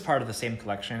this is part of the same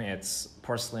collection. It's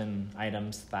porcelain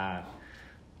items that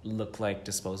look like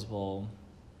disposable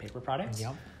paper products.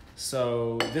 Yep.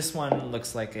 So this one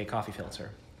looks like a coffee filter,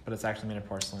 but it's actually made of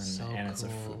porcelain, and it's a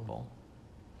cool. fruit bowl.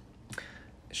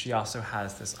 She also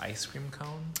has this ice cream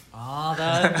cone. Oh,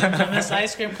 this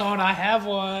ice cream cone. I have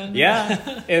one.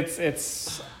 Yeah,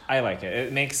 it's. I like it.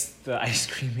 It makes the ice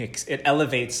cream. It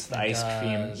elevates the ice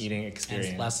cream eating experience.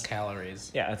 And it's less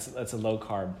calories. Yeah, it's a low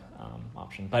carb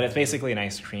option, but it's basically an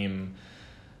ice cream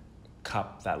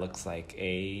cup that looks like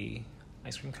a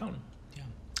ice cream cone. Yeah.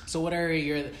 So, what are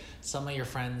some of your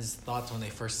friends' thoughts when they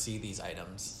first see these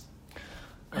items,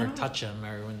 or touch them,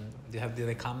 or when do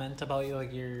they comment about you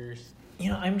like your? You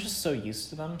know, I'm just so used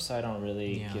to them, so I don't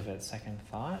really give it second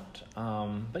thought.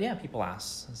 But yeah, people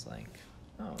ask. It's like,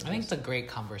 oh. I think it's a great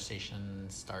conversation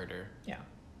starter. Yeah.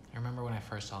 I remember when I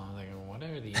first saw them, I was like, what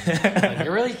are these? Like,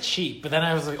 you're really cheap. But then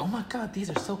I was like, oh my God, these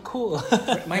are so cool.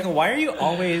 Michael, why are you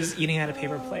always eating out of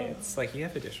paper plates? Like, you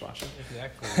have a dishwasher.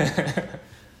 Exactly.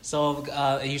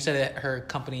 So you said that her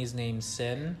company's named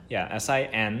Sin? Yeah,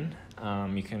 SIN.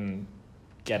 You can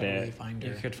get it. Find her?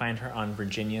 You could find her on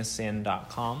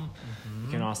virginiasin.com.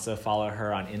 You can also follow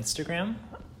her on Instagram.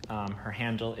 Her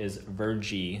handle is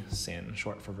VirgieSin,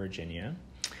 short for Virginia.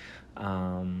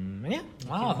 Yeah.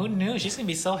 Wow, who knew? She's gonna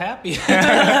be so happy. You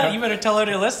better tell her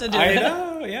to listen to it. I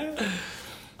know, yeah.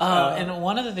 And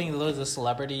one of the things, there was a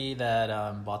celebrity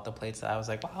that bought the plates that I was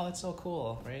like, wow, that's so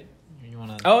cool, right? You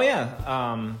wanna? Oh yeah.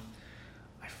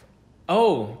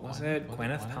 Was it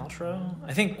Gwyneth Paltrow?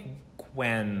 I think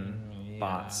Gwen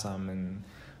bought some, and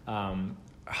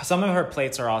some of her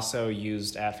plates are also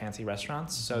used at fancy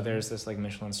restaurants. So there's this like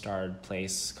Michelin starred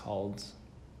place called,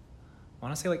 I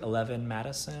want to say like 11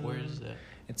 Madison. Where is it?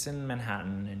 It's in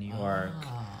Manhattan in New York.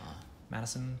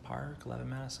 Madison Park, 11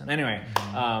 Madison. Anyway,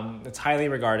 it's highly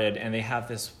regarded, and they have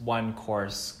this one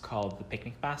course called the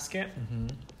picnic basket,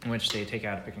 in which they take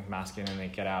out a picnic basket and they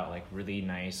get out like really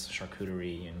nice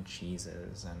charcuterie and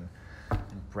cheeses and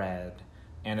bread,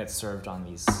 and it's served on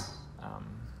these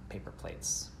paper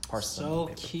plates. So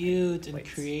cute and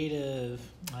creative.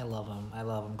 I love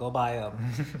them. Go buy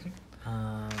them.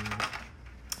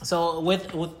 So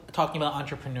with talking about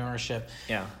entrepreneurship,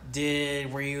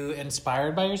 were you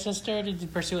inspired by your sister? Did you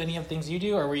pursue any of the things you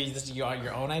do, or were you just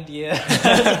your own idea?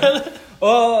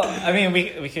 Well, I mean,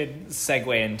 we could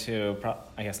segue into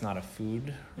I guess not a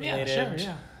food related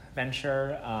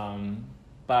venture.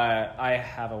 But I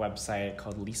have a website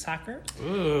called Lease Hacker.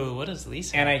 Ooh, what is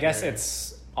Lease Hacker? And I guess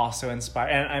it's also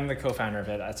inspired, and I'm the co-founder of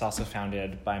it. It's also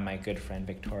founded by my good friend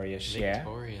Victoria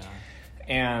Xie.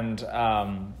 And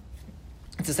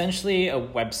it's essentially a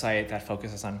website that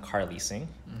focuses on car leasing,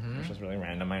 which is really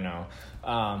random, I know.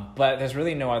 But there's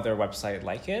really no other website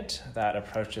like it that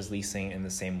approaches leasing in the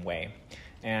same way.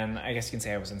 And I guess you can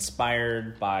say I was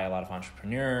inspired by a lot of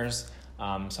entrepreneurs. So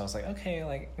I was like,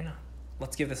 okay,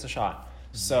 let's give this a shot.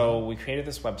 So we created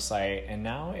this website, and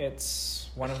now it's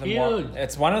one of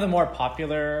the more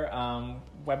popular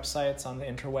websites on the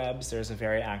interwebs. There's a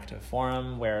very active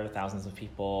forum where thousands of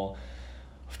people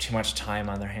have too much time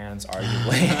on their hands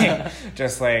arguing.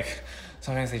 Just like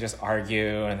sometimes they just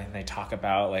argue and then they talk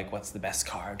about like what's the best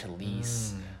car to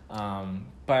lease.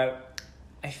 But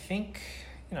I think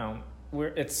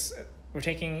we're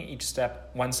taking each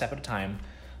step one step at a time.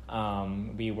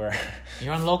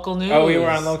 You're on local news. Oh, we were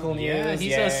on local news. Yeah,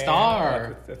 he's a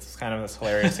star. It's kind of this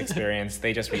hilarious experience.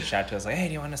 They just reached out to us like, hey,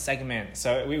 do you want a segment?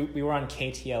 So we were on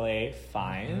KTLA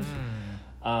 5.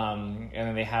 And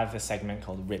then they have this segment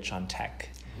called Rich on Tech.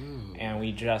 Ooh, and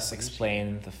we just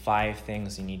explained the 5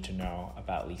 things you need to know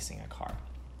about leasing a car.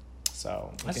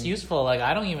 So that's useful. Like,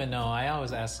 I don't even know. I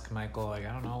always ask Michael, like,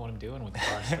 I don't know what I'm doing with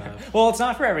car stuff. Well, it's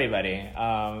not for everybody.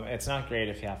 It's not great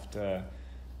if you have to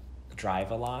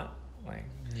drive a lot.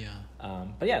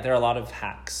 But yeah, there are a lot of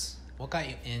hacks. What got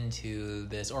you into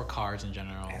this, or cars in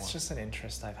general? It's just an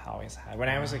interest I've always had. When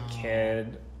I was a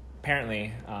kid,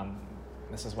 apparently,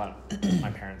 this is what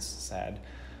my parents said.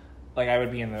 Like, I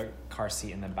would be in the car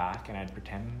seat in the back, and I'd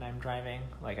pretend I'm driving.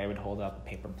 Like, I would hold up a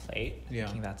paper plate,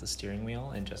 thinking that's a steering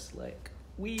wheel, and just like,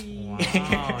 wee,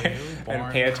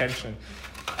 and pay attention.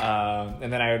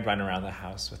 And then I would run around the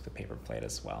house with the paper plate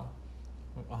as well.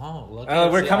 Oh, look.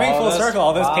 We're coming full circle.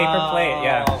 All this paper plate,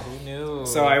 yeah. Who knew?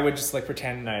 So I would just like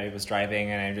pretend I was driving,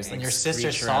 and I just like. And your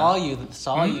sister screech saw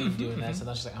around. you doing that, so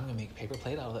then she's like, "I'm gonna make a paper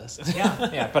plate out of this."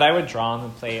 Yeah. But I would draw on the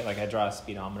plate, like I draw a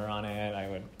speedometer on it. I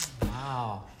would.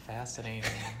 Wow, fascinating.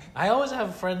 I always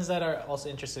have friends that are also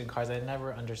interested in cars. I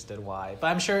never understood why, but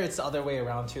I'm sure it's the other way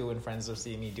around too. When friends will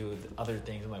see me do other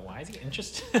things, I'm like, "Why is he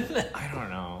interested?" I don't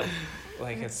know.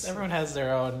 Like it's everyone has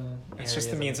their own. It's just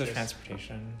the means of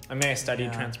transportation. I mean, I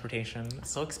studied transportation.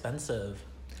 It's so expensive.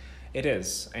 It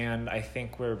is, and I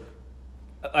think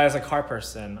as a car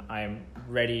person, I'm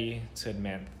ready to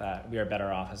admit that we are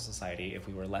better off as a society if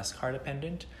we were less car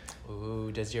dependent.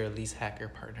 Ooh, does your lease hacker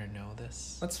partner know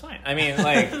this? That's fine. I mean,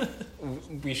 like,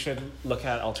 we should look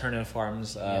at alternative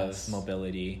forms of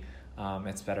mobility.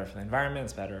 It's better for the environment.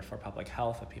 It's better for public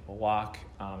health if people walk.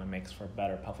 It makes for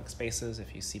better public spaces.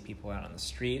 If you see people out on the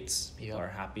streets, people are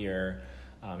happier.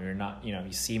 You're not,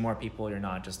 you see more people. You're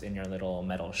not just in your little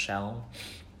metal shell.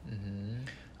 Mm-hmm.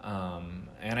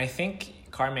 And I think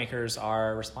car makers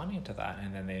are responding to that,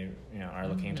 and then they, are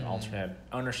looking into alternate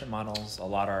ownership models. A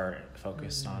lot are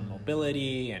focused on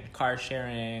mobility and car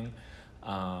sharing,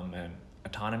 and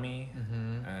autonomy.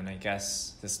 Mm-hmm. And I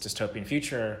guess this dystopian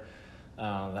future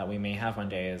that we may have one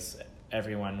day is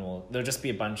there'll just be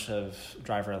a bunch of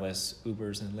driverless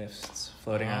Ubers and Lyfts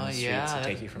floating on the streets to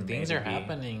take you from things A to are B.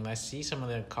 happening. I see some of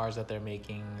the cars that they're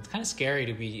making. It's kind of scary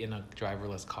to be in a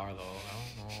driverless car, though.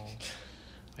 I don't know.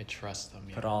 I trust them.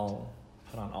 Put on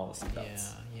all the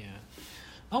seatbelts. Yeah.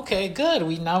 Okay, good.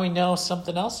 We know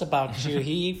something else about you.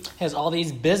 He has all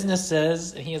these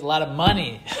businesses, and he has a lot of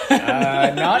money.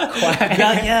 Not quite.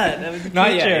 Not yet.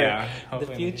 Not yet. Yeah. The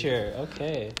future.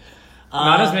 Okay.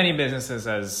 Not as many businesses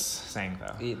as Sang,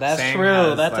 though. That's Sang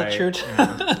true. That's a true.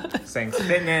 Sang's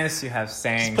Fitness. You have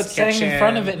Sang's Put Kitchen. Sang in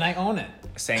front of it, and I own it.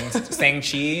 Sang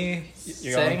Chi.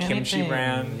 Your own kimchi anything.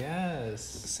 brand. Yes.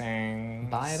 Sang.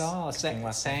 Buy it all. Sang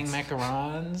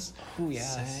macarons. Oh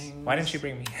yes. Why didn't you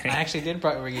bring me any? I actually did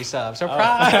bring you stuff.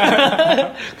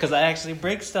 Surprise! Because I actually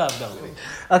break stuff, don't we?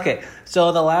 Okay,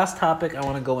 so the last topic I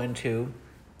want to go into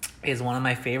is one of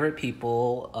my favorite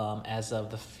people as of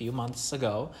the few months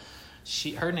ago.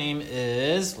 Her name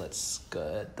is, let's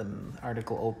get the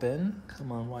article open.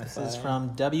 Come on, Wi-Fi. This is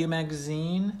from W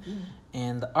Magazine,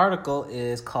 and the article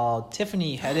is called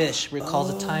Tiffany Haddish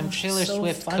recalls a time Taylor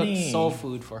Swift cooked soul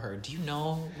food for her. Do you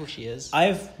know who she is?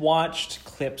 I've watched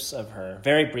clips of her,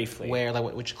 very briefly. Where?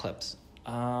 Like, which clips?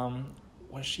 Was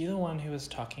she the one who was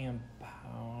talking about...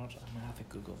 I'm going to have to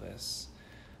Google this.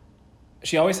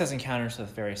 She always has encounters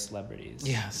with various celebrities.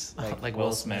 Yes, like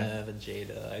Will Smith and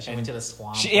Jada. She went to the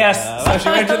swamp. So she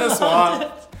went to the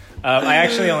swamp. I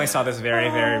actually only saw this very,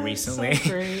 very recently. So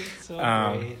great,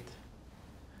 great.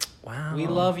 Wow. We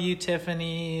love you,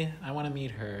 Tiffany. I want to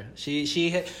meet her.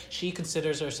 She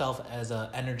considers herself as an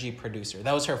energy producer.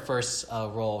 That was her first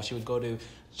role. She would go to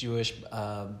Jewish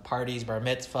parties, bar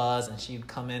mitzvahs, and she'd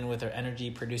come in with her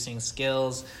energy producing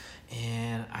skills.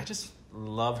 And I just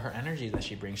love her energy that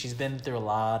she brings. She's been through a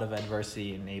lot of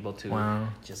adversity and able to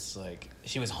just like,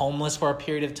 she was homeless for a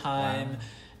period of time.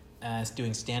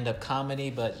 Doing stand-up comedy,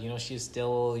 but she's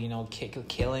still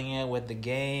killing it with the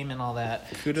game and all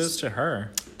that. Kudos to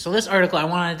her. So this article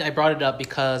I brought it up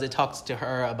because it talks to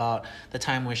her about the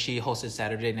time when she hosted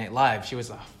Saturday Night Live. She was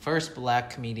the first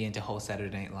Black comedian to host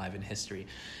Saturday Night Live in history,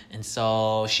 and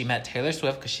so she met Taylor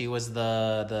Swift because she was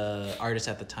the artist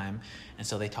at the time, and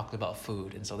so they talked about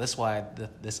food, and so that's why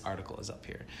this article is up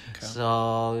here. Okay.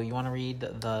 So you want to read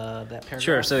that paragraph?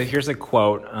 Sure. So here's a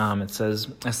quote. It says,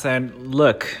 "I said,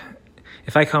 look,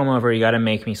 if I come over, you got to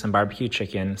make me some barbecue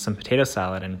chicken, some potato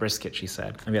salad, and brisket," she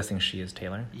said. I'm guessing she is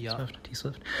Taylor Swift,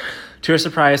 T-Swift. To her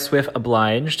surprise, Swift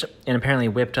obliged and apparently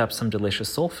whipped up some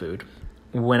delicious soul food.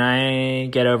 When I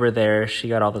get over there, she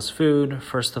got all this food.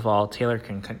 First of all, Taylor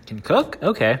can cook?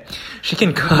 Okay. She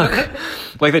can cook.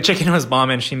 Like, the chicken was bomb,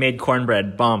 and she made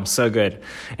cornbread. Bomb. So good.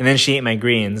 And then she ate my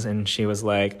greens, and she was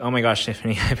like, oh my gosh,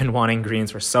 Tiffany, I've been wanting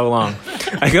greens for so long.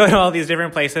 I go to all these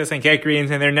different places and get greens,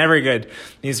 and they're never good.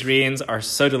 These greens are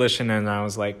so delicious. And I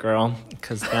was like, girl,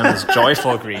 because them is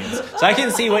joyful greens. So I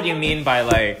can see what you mean by,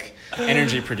 like,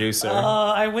 energy producer.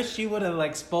 I wish you would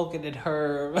have spoken in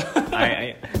her.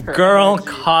 her girl, energy.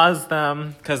 Cause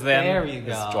them, because then there you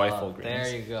go. It's joyful greens.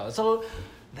 There you go. So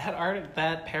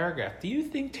that paragraph. Do you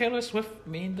think Taylor Swift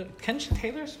can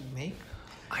Taylor make?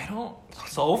 I don't.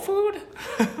 Soul food?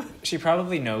 She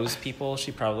probably knows people.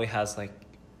 She probably has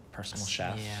personal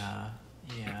chef.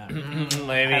 Yeah.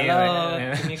 Maybe.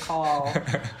 Hello, give me a call.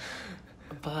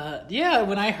 But yeah,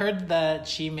 when I heard that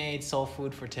she made soul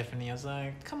food for Tiffany, I was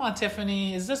like, come on,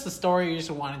 Tiffany, is this a story you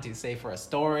just wanted to say for a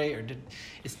story? Or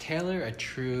is Taylor a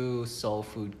true soul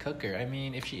food cooker? I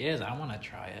mean, if she is, I want to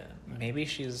try it. Maybe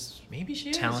she is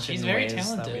talented. She's in very ways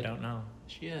talented. that we don't know.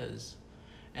 She is.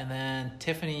 And then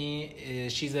Tiffany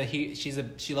is she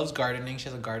loves gardening. She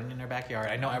has a garden in her backyard.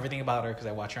 I know everything about her because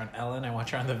I watch her on Ellen. I watch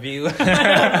her on The View. All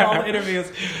the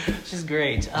interviews. She's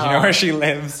great. Do you know where she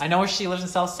lives? I know where she lives in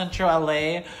South Central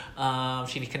LA.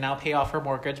 She can now pay off her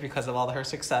mortgage because of all of her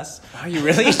success. Oh, you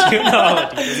really do know?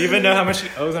 Do you even know how much she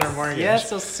owes on her mortgage? Yeah,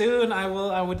 so soon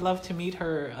I would love to meet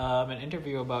her and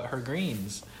interview about her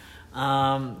greens.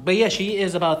 But yeah, she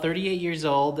is about 38 years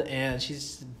old and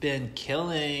she's been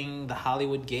killing the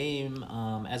Hollywood game.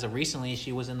 As of recently,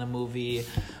 she was in the movie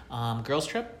Girls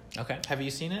Trip. Okay. Have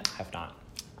you seen it? Have not.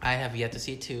 I have yet to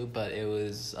see it too, but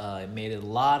it made a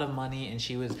lot of money and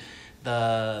she was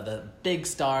the big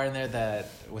star in there that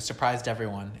was surprised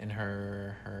everyone in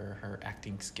her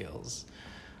acting skills.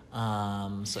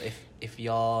 So if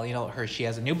y'all, she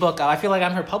has a new book out. I feel like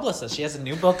I'm her publicist. She has a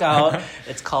new book out.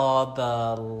 It's called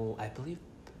I believe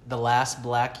The Last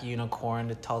Black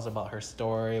Unicorn. It tells about her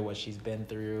story, what she's been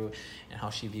through, and how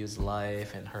she views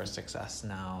life and her success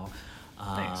now.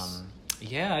 Nice.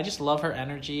 Yeah, I just love her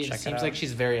energy. Check It it seems out. like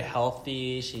she's very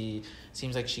healthy. She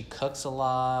seems like she cooks a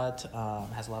lot,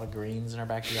 has a lot of greens in her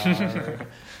backyard.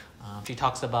 She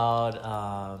talks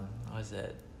about, what is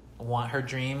it? Her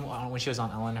dream, when she was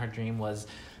on Ellen, her dream was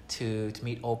to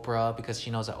meet Oprah because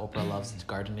she knows that Oprah loves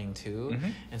gardening too. Mm-hmm.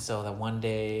 And so that one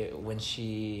day when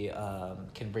she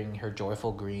can bring her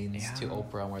Joyful Greens to Yeah.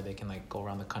 Oprah where they can go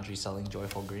around the country selling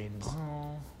Joyful Greens.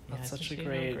 Oh, that's Yeah, such a isn't she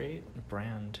great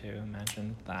brand to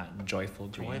imagine that. Joyful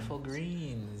Greens. Joyful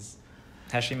Greens.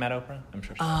 Has she met Oprah? I'm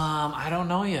sure she has. I don't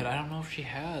know yet. I don't know if she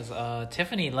has.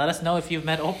 Tiffany, let us know if you've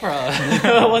met Oprah.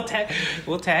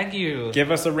 we'll tag you.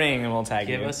 Give us a ring and we'll tag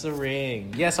you. Give us a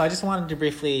ring. Yeah, so I just wanted to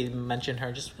briefly mention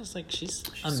her. Just because she's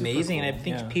amazing, super and I cool,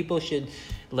 think yeah. people should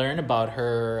learn about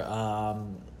her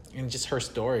and just her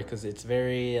story because it's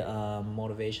very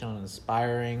motivational and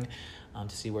inspiring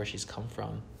to see where she's come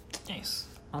from. Nice.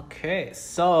 Okay,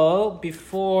 so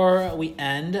before we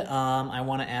end, I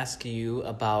want to ask you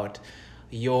about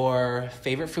your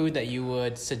favorite food that you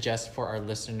would suggest for our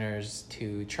listeners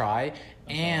to try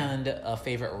and a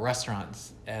favorite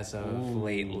restaurants as of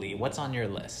lately. What's on your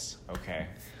list? Okay.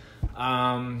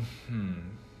 I'm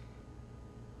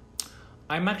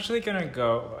actually I'm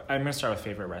gonna start with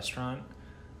favorite restaurant.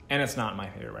 And it's not my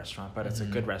favorite restaurant, but it's a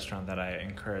good restaurant that I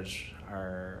encourage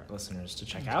our listeners to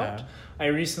check out. I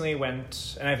recently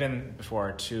went, and I've been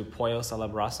before, to Pollos a la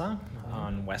Brasa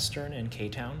on Western in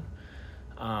K-Town.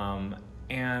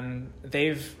 And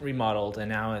they've remodeled, and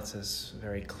now it's this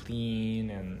very clean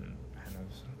and kind of,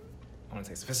 I wouldn't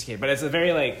say sophisticated, but it's a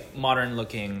very modern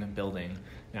looking building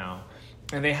now.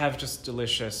 And they have just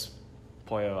delicious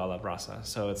pollo a la brasa.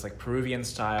 So it's Peruvian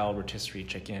style rotisserie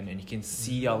chicken, and you can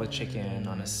see all the chicken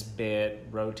on a spit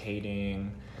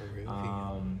rotating.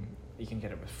 You can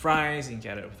get it with fries. You can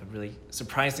get it with a really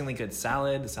surprisingly good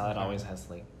salad. The salad always has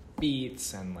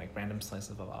beets and random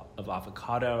slices of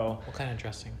avocado. What kind of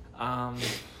dressing? I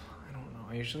don't know.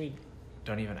 I usually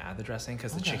don't even add the dressing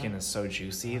because the chicken is so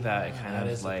juicy that it kind that of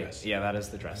is the dressing. yeah, that is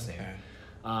the dressing.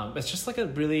 Okay. It's just a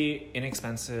really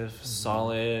inexpensive,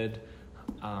 solid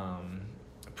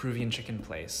Peruvian chicken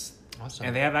place. Awesome.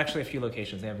 And they have actually a few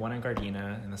locations. They have one in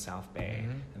Gardena in the South Bay,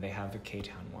 and they have the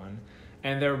K-Town one.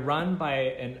 And they're run by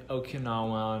an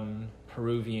Okinawan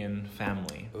Peruvian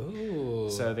family. Ooh.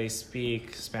 So they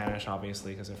speak Spanish,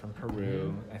 obviously, because they're from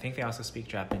Peru. I think they also speak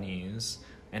Japanese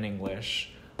and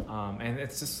English. And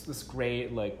it's just this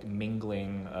great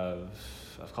mingling of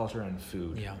culture and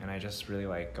food. Yeah. And I just really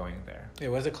like going there. Wait,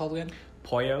 what is it called again?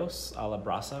 Pollos a la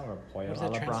brasa, or pollo What does a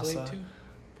that la translate brasa. to?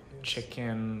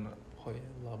 Chicken. Pollo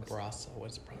la brasa.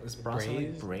 What's Is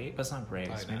brasa braised? But it's not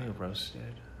braised. Probably Maybe not.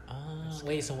 roasted.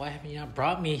 Wait, so why haven't you not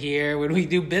brought me here when we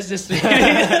do business?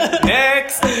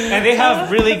 Next! And they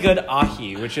have really good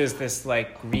ahi, which is this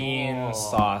green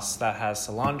sauce that has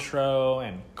cilantro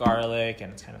and garlic,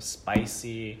 and it's kind of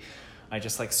spicy. I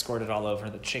just squirt it all over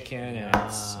the chicken, and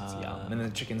it's yum. And the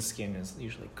chicken skin is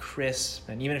usually crisp,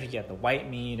 and even if you get the white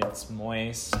meat, it's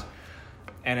moist,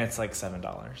 and it's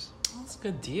 $7. That's a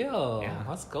good deal. Yeah.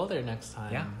 Let's go there next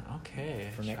time. Yeah. Okay.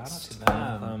 For Shout next out to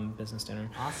them. business dinner.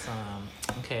 Awesome.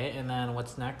 Okay, and then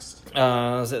what's next?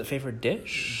 Is it favorite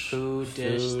dish? Food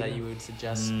dish that you would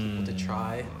suggest people to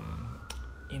try?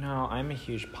 You know, I'm a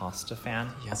huge pasta fan.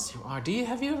 Yes, you are.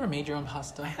 Have you ever made your own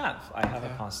pasta? I have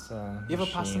a pasta. You have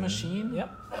a pasta machine? Yep.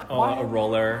 Why? A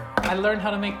roller. I learned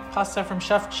how to make pasta from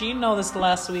Chef Gino this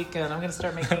last weekend. I'm gonna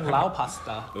start making lao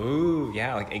pasta. Ooh,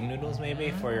 yeah, like egg noodles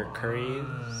maybe for your curries,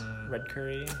 red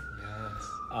curry. Yes.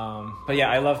 But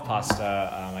yeah, I love pasta.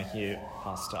 I can eat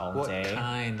pasta all What day.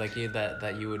 kind? Like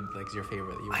that you would like is your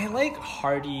favorite? I like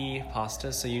hearty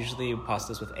pastas, so usually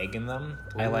pastas with egg in them.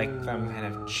 I like them kind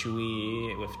of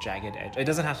chewy with jagged edge. It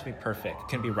doesn't have to be perfect. It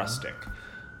can be rustic.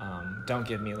 Don't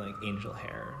give me like angel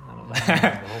hair. None of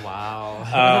that. Oh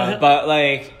wow. But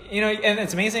like, you know, and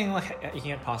it's amazing. Like you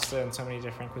can get pasta in so many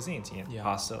different cuisines. You can get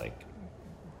pasta like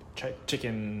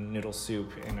chicken noodle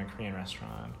soup in a Korean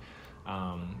restaurant.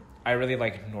 I really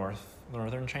like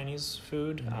northern Chinese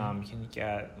food. You can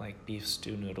get like beef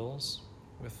stew noodles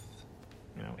with,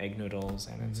 you know, egg noodles,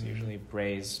 and it's usually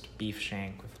braised beef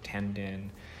shank with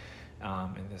tendon,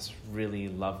 and this really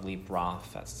lovely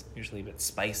broth that's usually a bit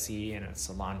spicy, and it's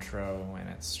cilantro, and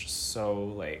it's just so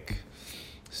like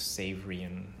savory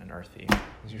and earthy.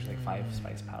 It's usually like 5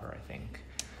 spice powder, I think.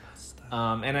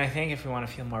 And I think if we want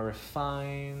to feel more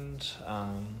refined,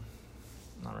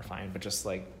 not refined, but just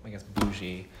like, I guess,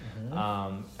 bougie.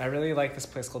 I really like this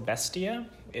place called Bestia.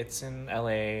 It's in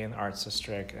LA in the Arts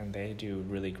District, and they do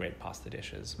really great pasta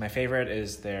dishes. My favorite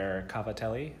is their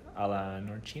cavatelli alla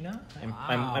norcina.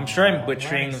 I'm sure I'm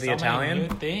butchering the Italian. Many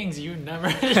new things you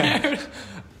never shared.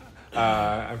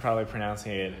 I'm probably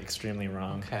pronouncing it extremely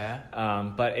wrong. Okay.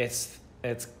 But it's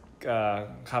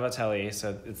cavatelli,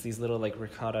 so it's these little like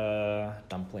ricotta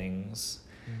dumplings.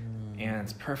 And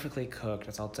it's perfectly cooked.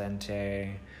 It's al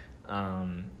dente.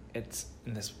 It's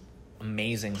in this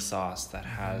amazing sauce that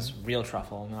has real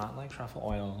truffle, not like truffle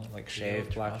oil, like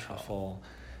shaved black truffle.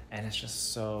 And it's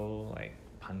just so like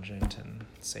pungent and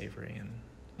savory and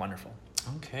wonderful.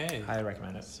 Okay. Highly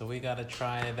recommend it. So we gotta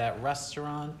try that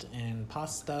restaurant and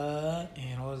pasta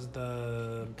and what was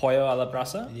the Pollo alla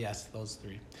brasa? Yes, those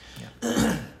 3.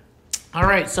 Yeah. All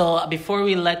right, so before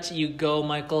we let you go,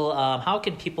 Michael, how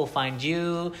can people find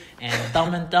you and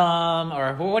Thumb and Thumb,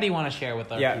 or what do you want to share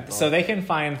with our people? So they can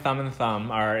find Thumb and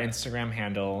Thumb. Our Instagram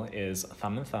handle is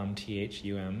Thumb and Thumb,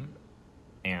 THUM,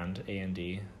 and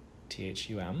AND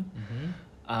THUM.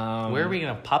 Where are we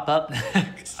going to pop up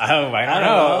next? Oh, I don't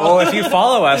know. Well, if you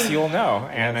follow us, you'll know.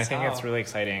 And I think it's really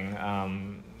exciting.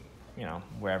 You know,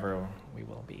 wherever we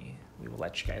will be, we will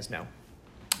let you guys know.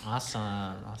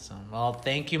 Awesome. Well,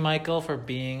 thank you, Michael, for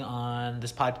being on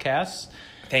this podcast.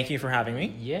 Thank you for having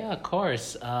me. Yeah, of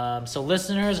course. So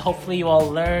listeners, hopefully you all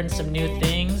learned some new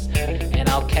things, and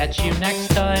I'll catch you next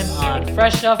time on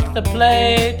Fresh Off the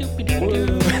Plate.